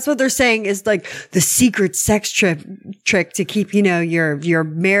trick. That's what they're saying is like the secret sex trick to keep, your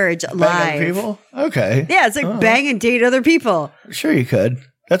marriage alive. Bang other people? Okay. Yeah, it's like bang and date other people. Sure you could.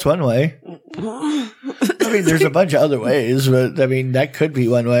 That's one way. I mean, there's a bunch of other ways, but I mean, that could be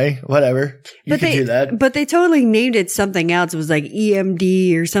one way. Whatever. You could do that. But they totally named it something else. It was like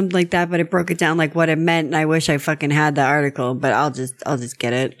EMD or something like that, but it broke it down like what it meant. And I wish I fucking had the article, but I'll just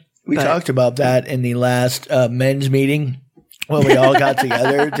get it. We talked about that in the last men's meeting when we all got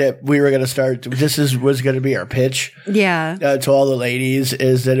together that we were going to start. Was going to be our pitch. Yeah. To all the ladies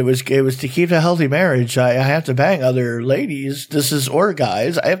is that it was to keep a healthy marriage. I have to bang other ladies. Or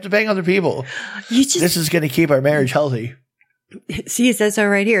guys. I have to bang other people. This is going to keep our marriage healthy. See, it says so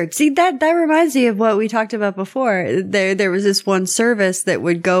right here. See, that reminds me of what we talked about before. There was this one service that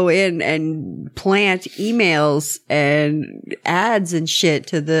would go in and plant emails and ads and shit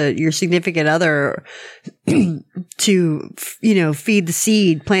to your significant other to, feed the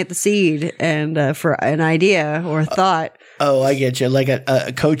seed, plant the seed and, for an idea or a thought. Oh, I get you. Like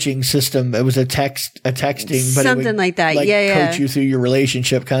a coaching system. It was a texting, but something it would, like that. Coach you through your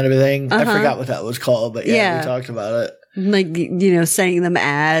relationship kind of a thing. I forgot what that was called, but we talked about it. Like, sending them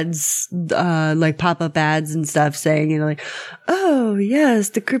ads, like pop-up ads and stuff saying, like, oh,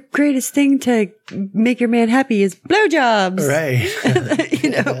 yes, the greatest thing to make your man happy is blowjobs. Right.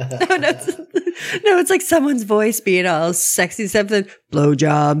 No, it's like someone's voice being all sexy, something,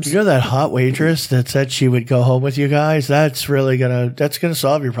 blowjobs. You know that hot waitress that said she would go home with you guys? That's gonna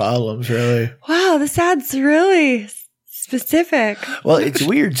solve your problems, really. Wow, this ad's really specific. Well, it's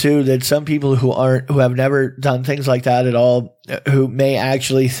weird too that some people who have never done things like that at all, who may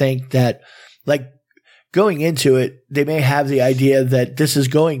actually think that like going into it, they may have the idea that this is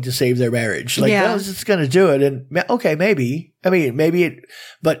going to save their marriage. Like, Yeah. well, this is going to do it. And okay, maybe. I mean, maybe it,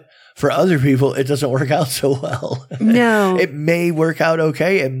 but for other people, it doesn't work out so well. No. It may work out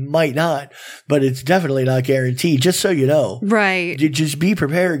okay. It might not, but it's definitely not guaranteed, just so you know. Right. You just be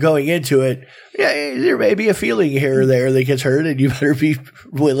prepared going into it. Yeah, there may be a feeling here or there that gets hurt, and you better be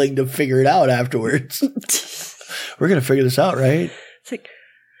willing to figure it out afterwards. We're going to figure this out, right? It's like,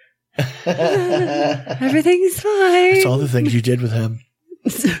 everything's fine. It's all the things you did with him.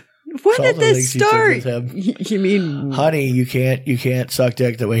 When it's all did the this things you did start? with him. You mean Honey, you can't suck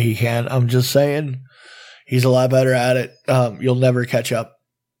dick the way he can. I'm just saying, he's a lot better at it. You'll never catch up.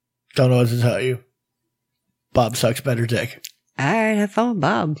 Don't know what to tell you. Bob sucks better dick. all right? Have fun, with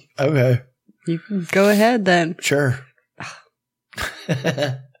Bob. Okay, You can go ahead then. sure.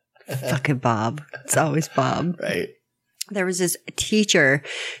 Fucking Bob. It's always Bob. Right. There was this teacher.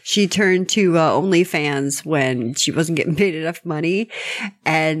 She turned to OnlyFans when she wasn't getting paid enough money,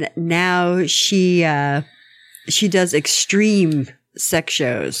 and now she does extreme sex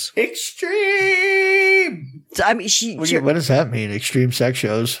shows. Extreme. So, I mean, What does that mean? Extreme sex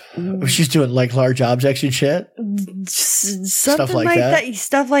shows. She's doing like large objects and shit. something like like that? that.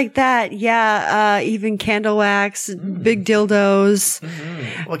 Stuff like that. Yeah. Even candle wax, big dildos.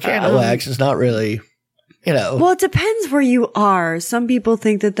 Well, candle wax is not really, Well, it depends where you are. Some people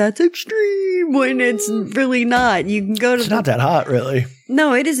think that that's extreme when it's really not. You can go to it's not that hot, really.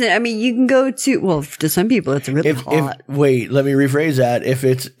 No, it isn't. I mean, you can go to, well, to some people, it's really hot. Wait, let me rephrase that. If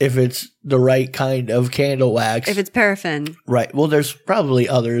it's the right kind of candle wax, If it's paraffin. right. Well, there's probably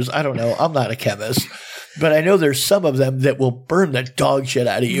others. I don't know. I'm not a chemist, but I know there's some of them that will burn the dog shit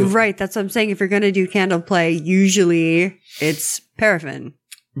out of you. Right. That's what I'm saying. If you're going to do candle play, usually it's paraffin.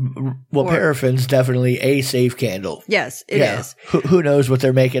 Well, paraffin's definitely a safe candle. Yes, it is. Who knows what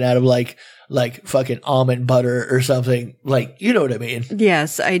they're making out of like fucking almond butter or something, like, you know what I mean?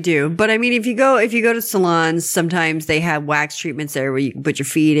 Yes, I do. But I mean, if you go to salons, sometimes they have wax treatments there where you can put your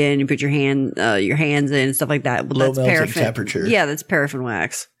feet in, you put your hands in and stuff like that. Well, Low that's melting paraffin. temperature. Yeah, that's paraffin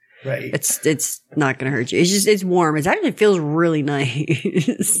wax. Right. It's not going to hurt you. It's warm. It actually feels really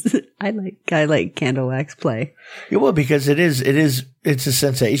nice. I like candle wax play. Yeah, well, because it's a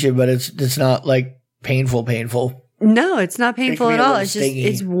sensation, but it's not like painful. No, it's not painful be at a all. little It's just, stingy.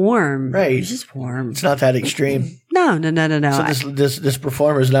 it's warm. Right. It's just warm. It's not that extreme. No. So this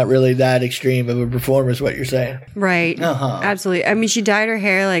performer is not really that extreme of a performer, is what you're saying. Right. Absolutely. I mean, she dyed her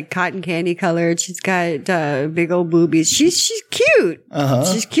hair like cotton candy colored. She's got big old boobies. She's cute.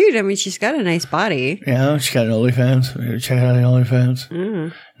 She's cute. I mean, she's got a nice body. Yeah, she's got an OnlyFans. Check out the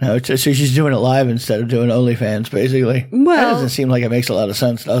OnlyFans. No, so she's doing it live instead of doing OnlyFans, basically. Well- that doesn't seem like it makes a lot of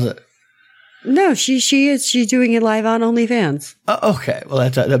sense, does it? No, she is. She's doing it live on OnlyFans. Okay, well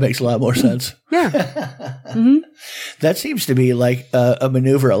that makes a lot more sense. Yeah. That seems to be like a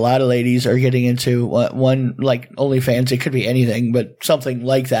maneuver a lot of ladies are getting into. One, like OnlyFans, it could be anything, but something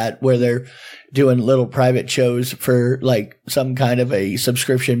like that where they're doing little private shows for like some kind of a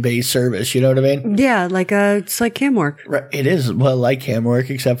subscription based service. You know what I mean? Yeah, it's like cam work. Right. It is like cam work,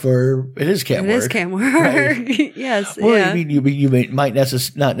 except for it is cam work. It is cam work. Right. Yes. Well, yeah. I mean, you might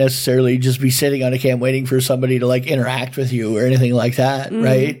not necessarily just be sitting on a cam waiting for somebody to like interact with you or anything like that,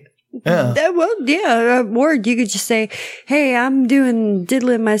 right? Yeah. Or you could just say, "Hey, I'm doing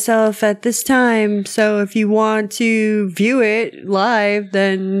diddling myself at this time, so if you want to view it live,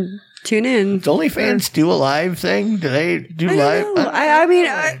 then tune in." Does OnlyFans do a live thing? Do they do live? Don't know. I mean,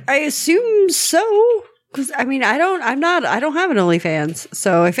 I assume so. Because I mean, I don't have an OnlyFans.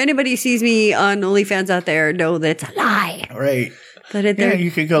 So if anybody sees me on OnlyFans out there, know that it's a lie. Right. That Yeah,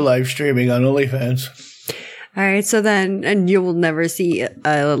 you could go live streaming on OnlyFans. All right. So then, and you will never see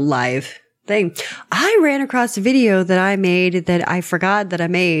a live thing. I ran across a video that I made that I forgot that I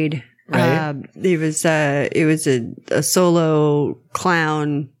made. Right. It was a solo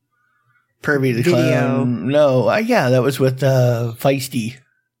clown. Pervy the Video. Clown. No, yeah, that was with Feisty.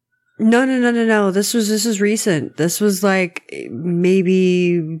 No. This was recent. This was like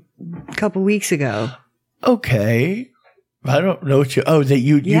maybe a couple weeks ago. Okay. I don't know what you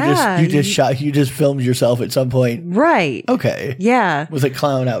just filmed yourself at some point. Right. Okay. Yeah. With a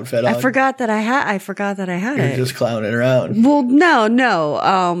clown outfit on. I forgot that I had You're it. just clowning around. Well,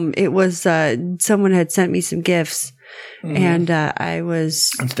 no. It was someone had sent me some gifts, and I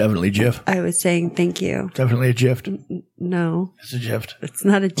was It's definitely a GIF. saying thank you. Definitely a gift. No, It's a gift. it's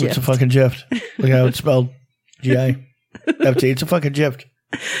not a It's gift. a fucking gift. Look how it's spelled. G-I-F-T. It's a fucking gift.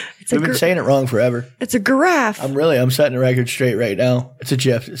 We've been saying it wrong forever. It's a giraffe. I'm setting the record straight right now. It's a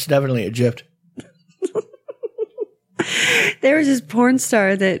gift. It's definitely a gift. There was this porn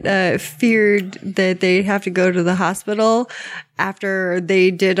star that feared that they'd have to go to the hospital after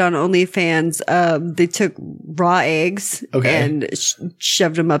they did on OnlyFans. They took raw eggs and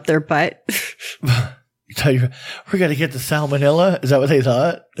shoved them up their butt. We're gonna get the salmonella. Is that what they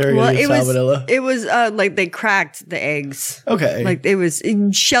thought? They're gonna get salmonella. It was like they cracked the eggs. Okay, like it was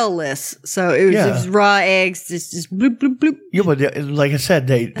shell-less, so it was raw eggs. Just bloop bloop bloop. Yeah, but like I said,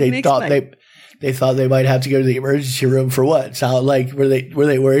 they thought they thought they might have to go to the emergency room for what? Were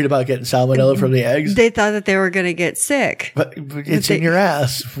they worried about getting salmonella from the eggs? They thought that they were going to get sick. But it's in your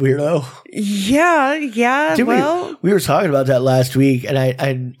ass, weirdo. Yeah. We were talking about that last week, and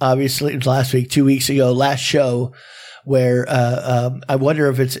I obviously last week, 2 weeks ago, last show, where I wonder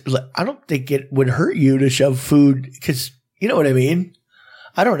if it's. I don't think it would hurt you to shove food because you know what I mean.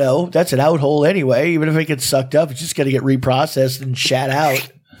 I don't know. That's an out hole anyway. Even if it gets sucked up, it's just going to get reprocessed and shat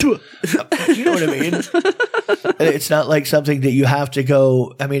out. You know what I mean? It's not like something that you have to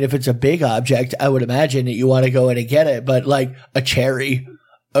go. I mean, if it's a big object, I would imagine that you want to go in and get it. But like a cherry,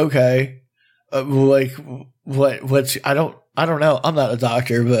 okay, like what's I don't know. I'm not a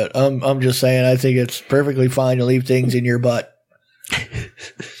doctor, but I'm just saying. I think it's perfectly fine to leave things in your butt.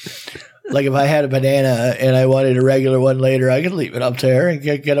 Like if I had a banana and I wanted a regular one later, I could leave it up there and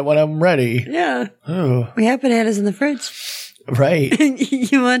get it when I'm ready. Yeah. Oh. We have bananas in the fridge. Right.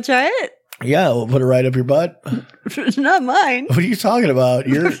 You want to try it? Yeah, we'll put it right up your butt. Not mine. What are you talking about?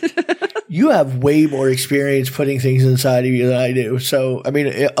 You have way more experience putting things inside of you than I do. So, I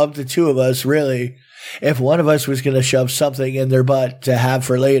mean, of the two of us, really, if one of us was going to shove something in their butt to have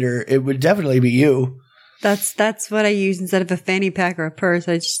for later, it would definitely be you. That's what I use instead of a fanny pack or a purse.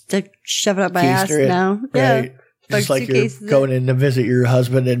 I just shove it up my ass now. Right. Yeah. Just like you're going in to visit your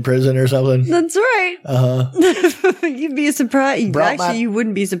husband in prison or something. That's right. Uh-huh. You'd be surprised. Actually, you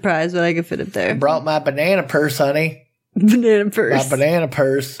wouldn't be surprised, but I could fit it there. Brought my banana purse, honey. Banana purse. My banana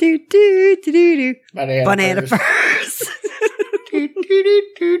purse. Do, do, do, do, do. Banana purse. Do, do,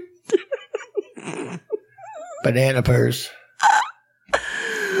 do, do. Banana purse.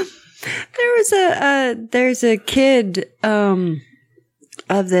 There's a kid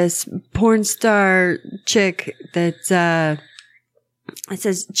of this porn star chick that it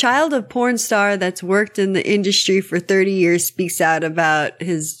says child of porn star that's worked in the industry for 30 years speaks out about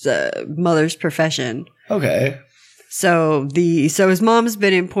his mother's profession. Okay. So his mom's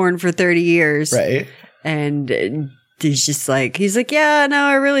been in porn for 30 years. Right. And he's like, yeah, no,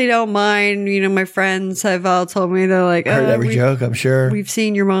 I really don't mind. You know, my friends have all told me, they're like, heard every joke, I'm sure. We've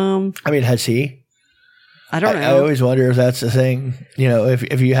seen your mom. I mean, has he? I don't know. I always wonder if that's the thing. You know,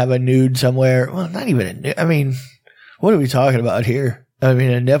 if you have a nude somewhere, well, not even a nude. I mean, what are we talking about here? I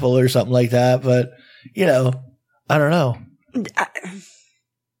mean, a nipple or something like that. But, you know, I don't know.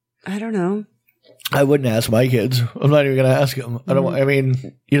 I don't know. I wouldn't ask my kids. I'm not even going to ask them. I don't. I mean,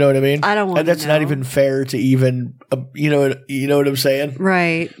 you know what I mean? I don't want. And that's not even fair to even. You know what I'm saying?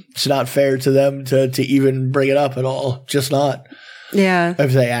 Right. It's not fair to them to even bring it up at all. Just not. Yeah.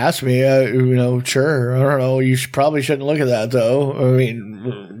 If they ask me, sure. I don't know. You probably shouldn't look at that, though. I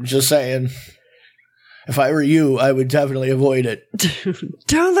mean, just saying. If I were you, I would definitely avoid it.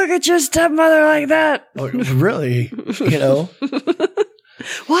 Don't look at your stepmother like that. Oh, really? You know?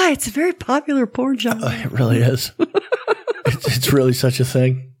 Why? It's a very popular porn genre. It really is. It's really such a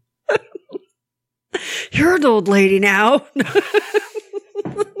thing. You're an old lady now.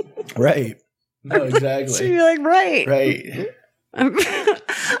 Right. No, exactly. So you're like, right. Right. All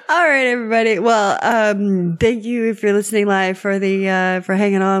right, everybody. Well, thank you if you're listening live for for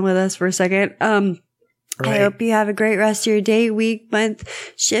hanging on with us for a second. Right. I hope you have a great rest of your day, week, month,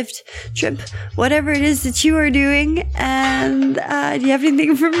 shift, trip, whatever it is that you are doing. And do you have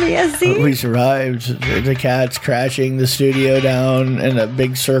anything for me, SC? We survived. The cat's crashing the studio down in a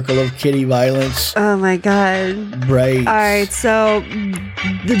big circle of kitty violence. Oh my God. Right. All right. So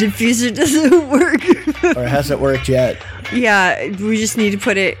the diffuser doesn't work. Or hasn't worked yet. Yeah. We just need to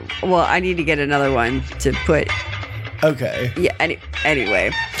put it. Well, I need to get another one to put. Okay. Yeah.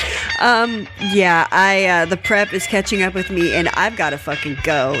 Anyway. Yeah, the prep is catching up with me and I've got to fucking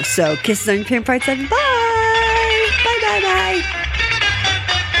go. So kisses on your pin part 7. Bye. Bye, bye, bye.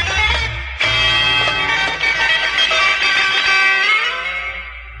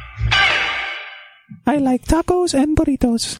 I like tacos and burritos.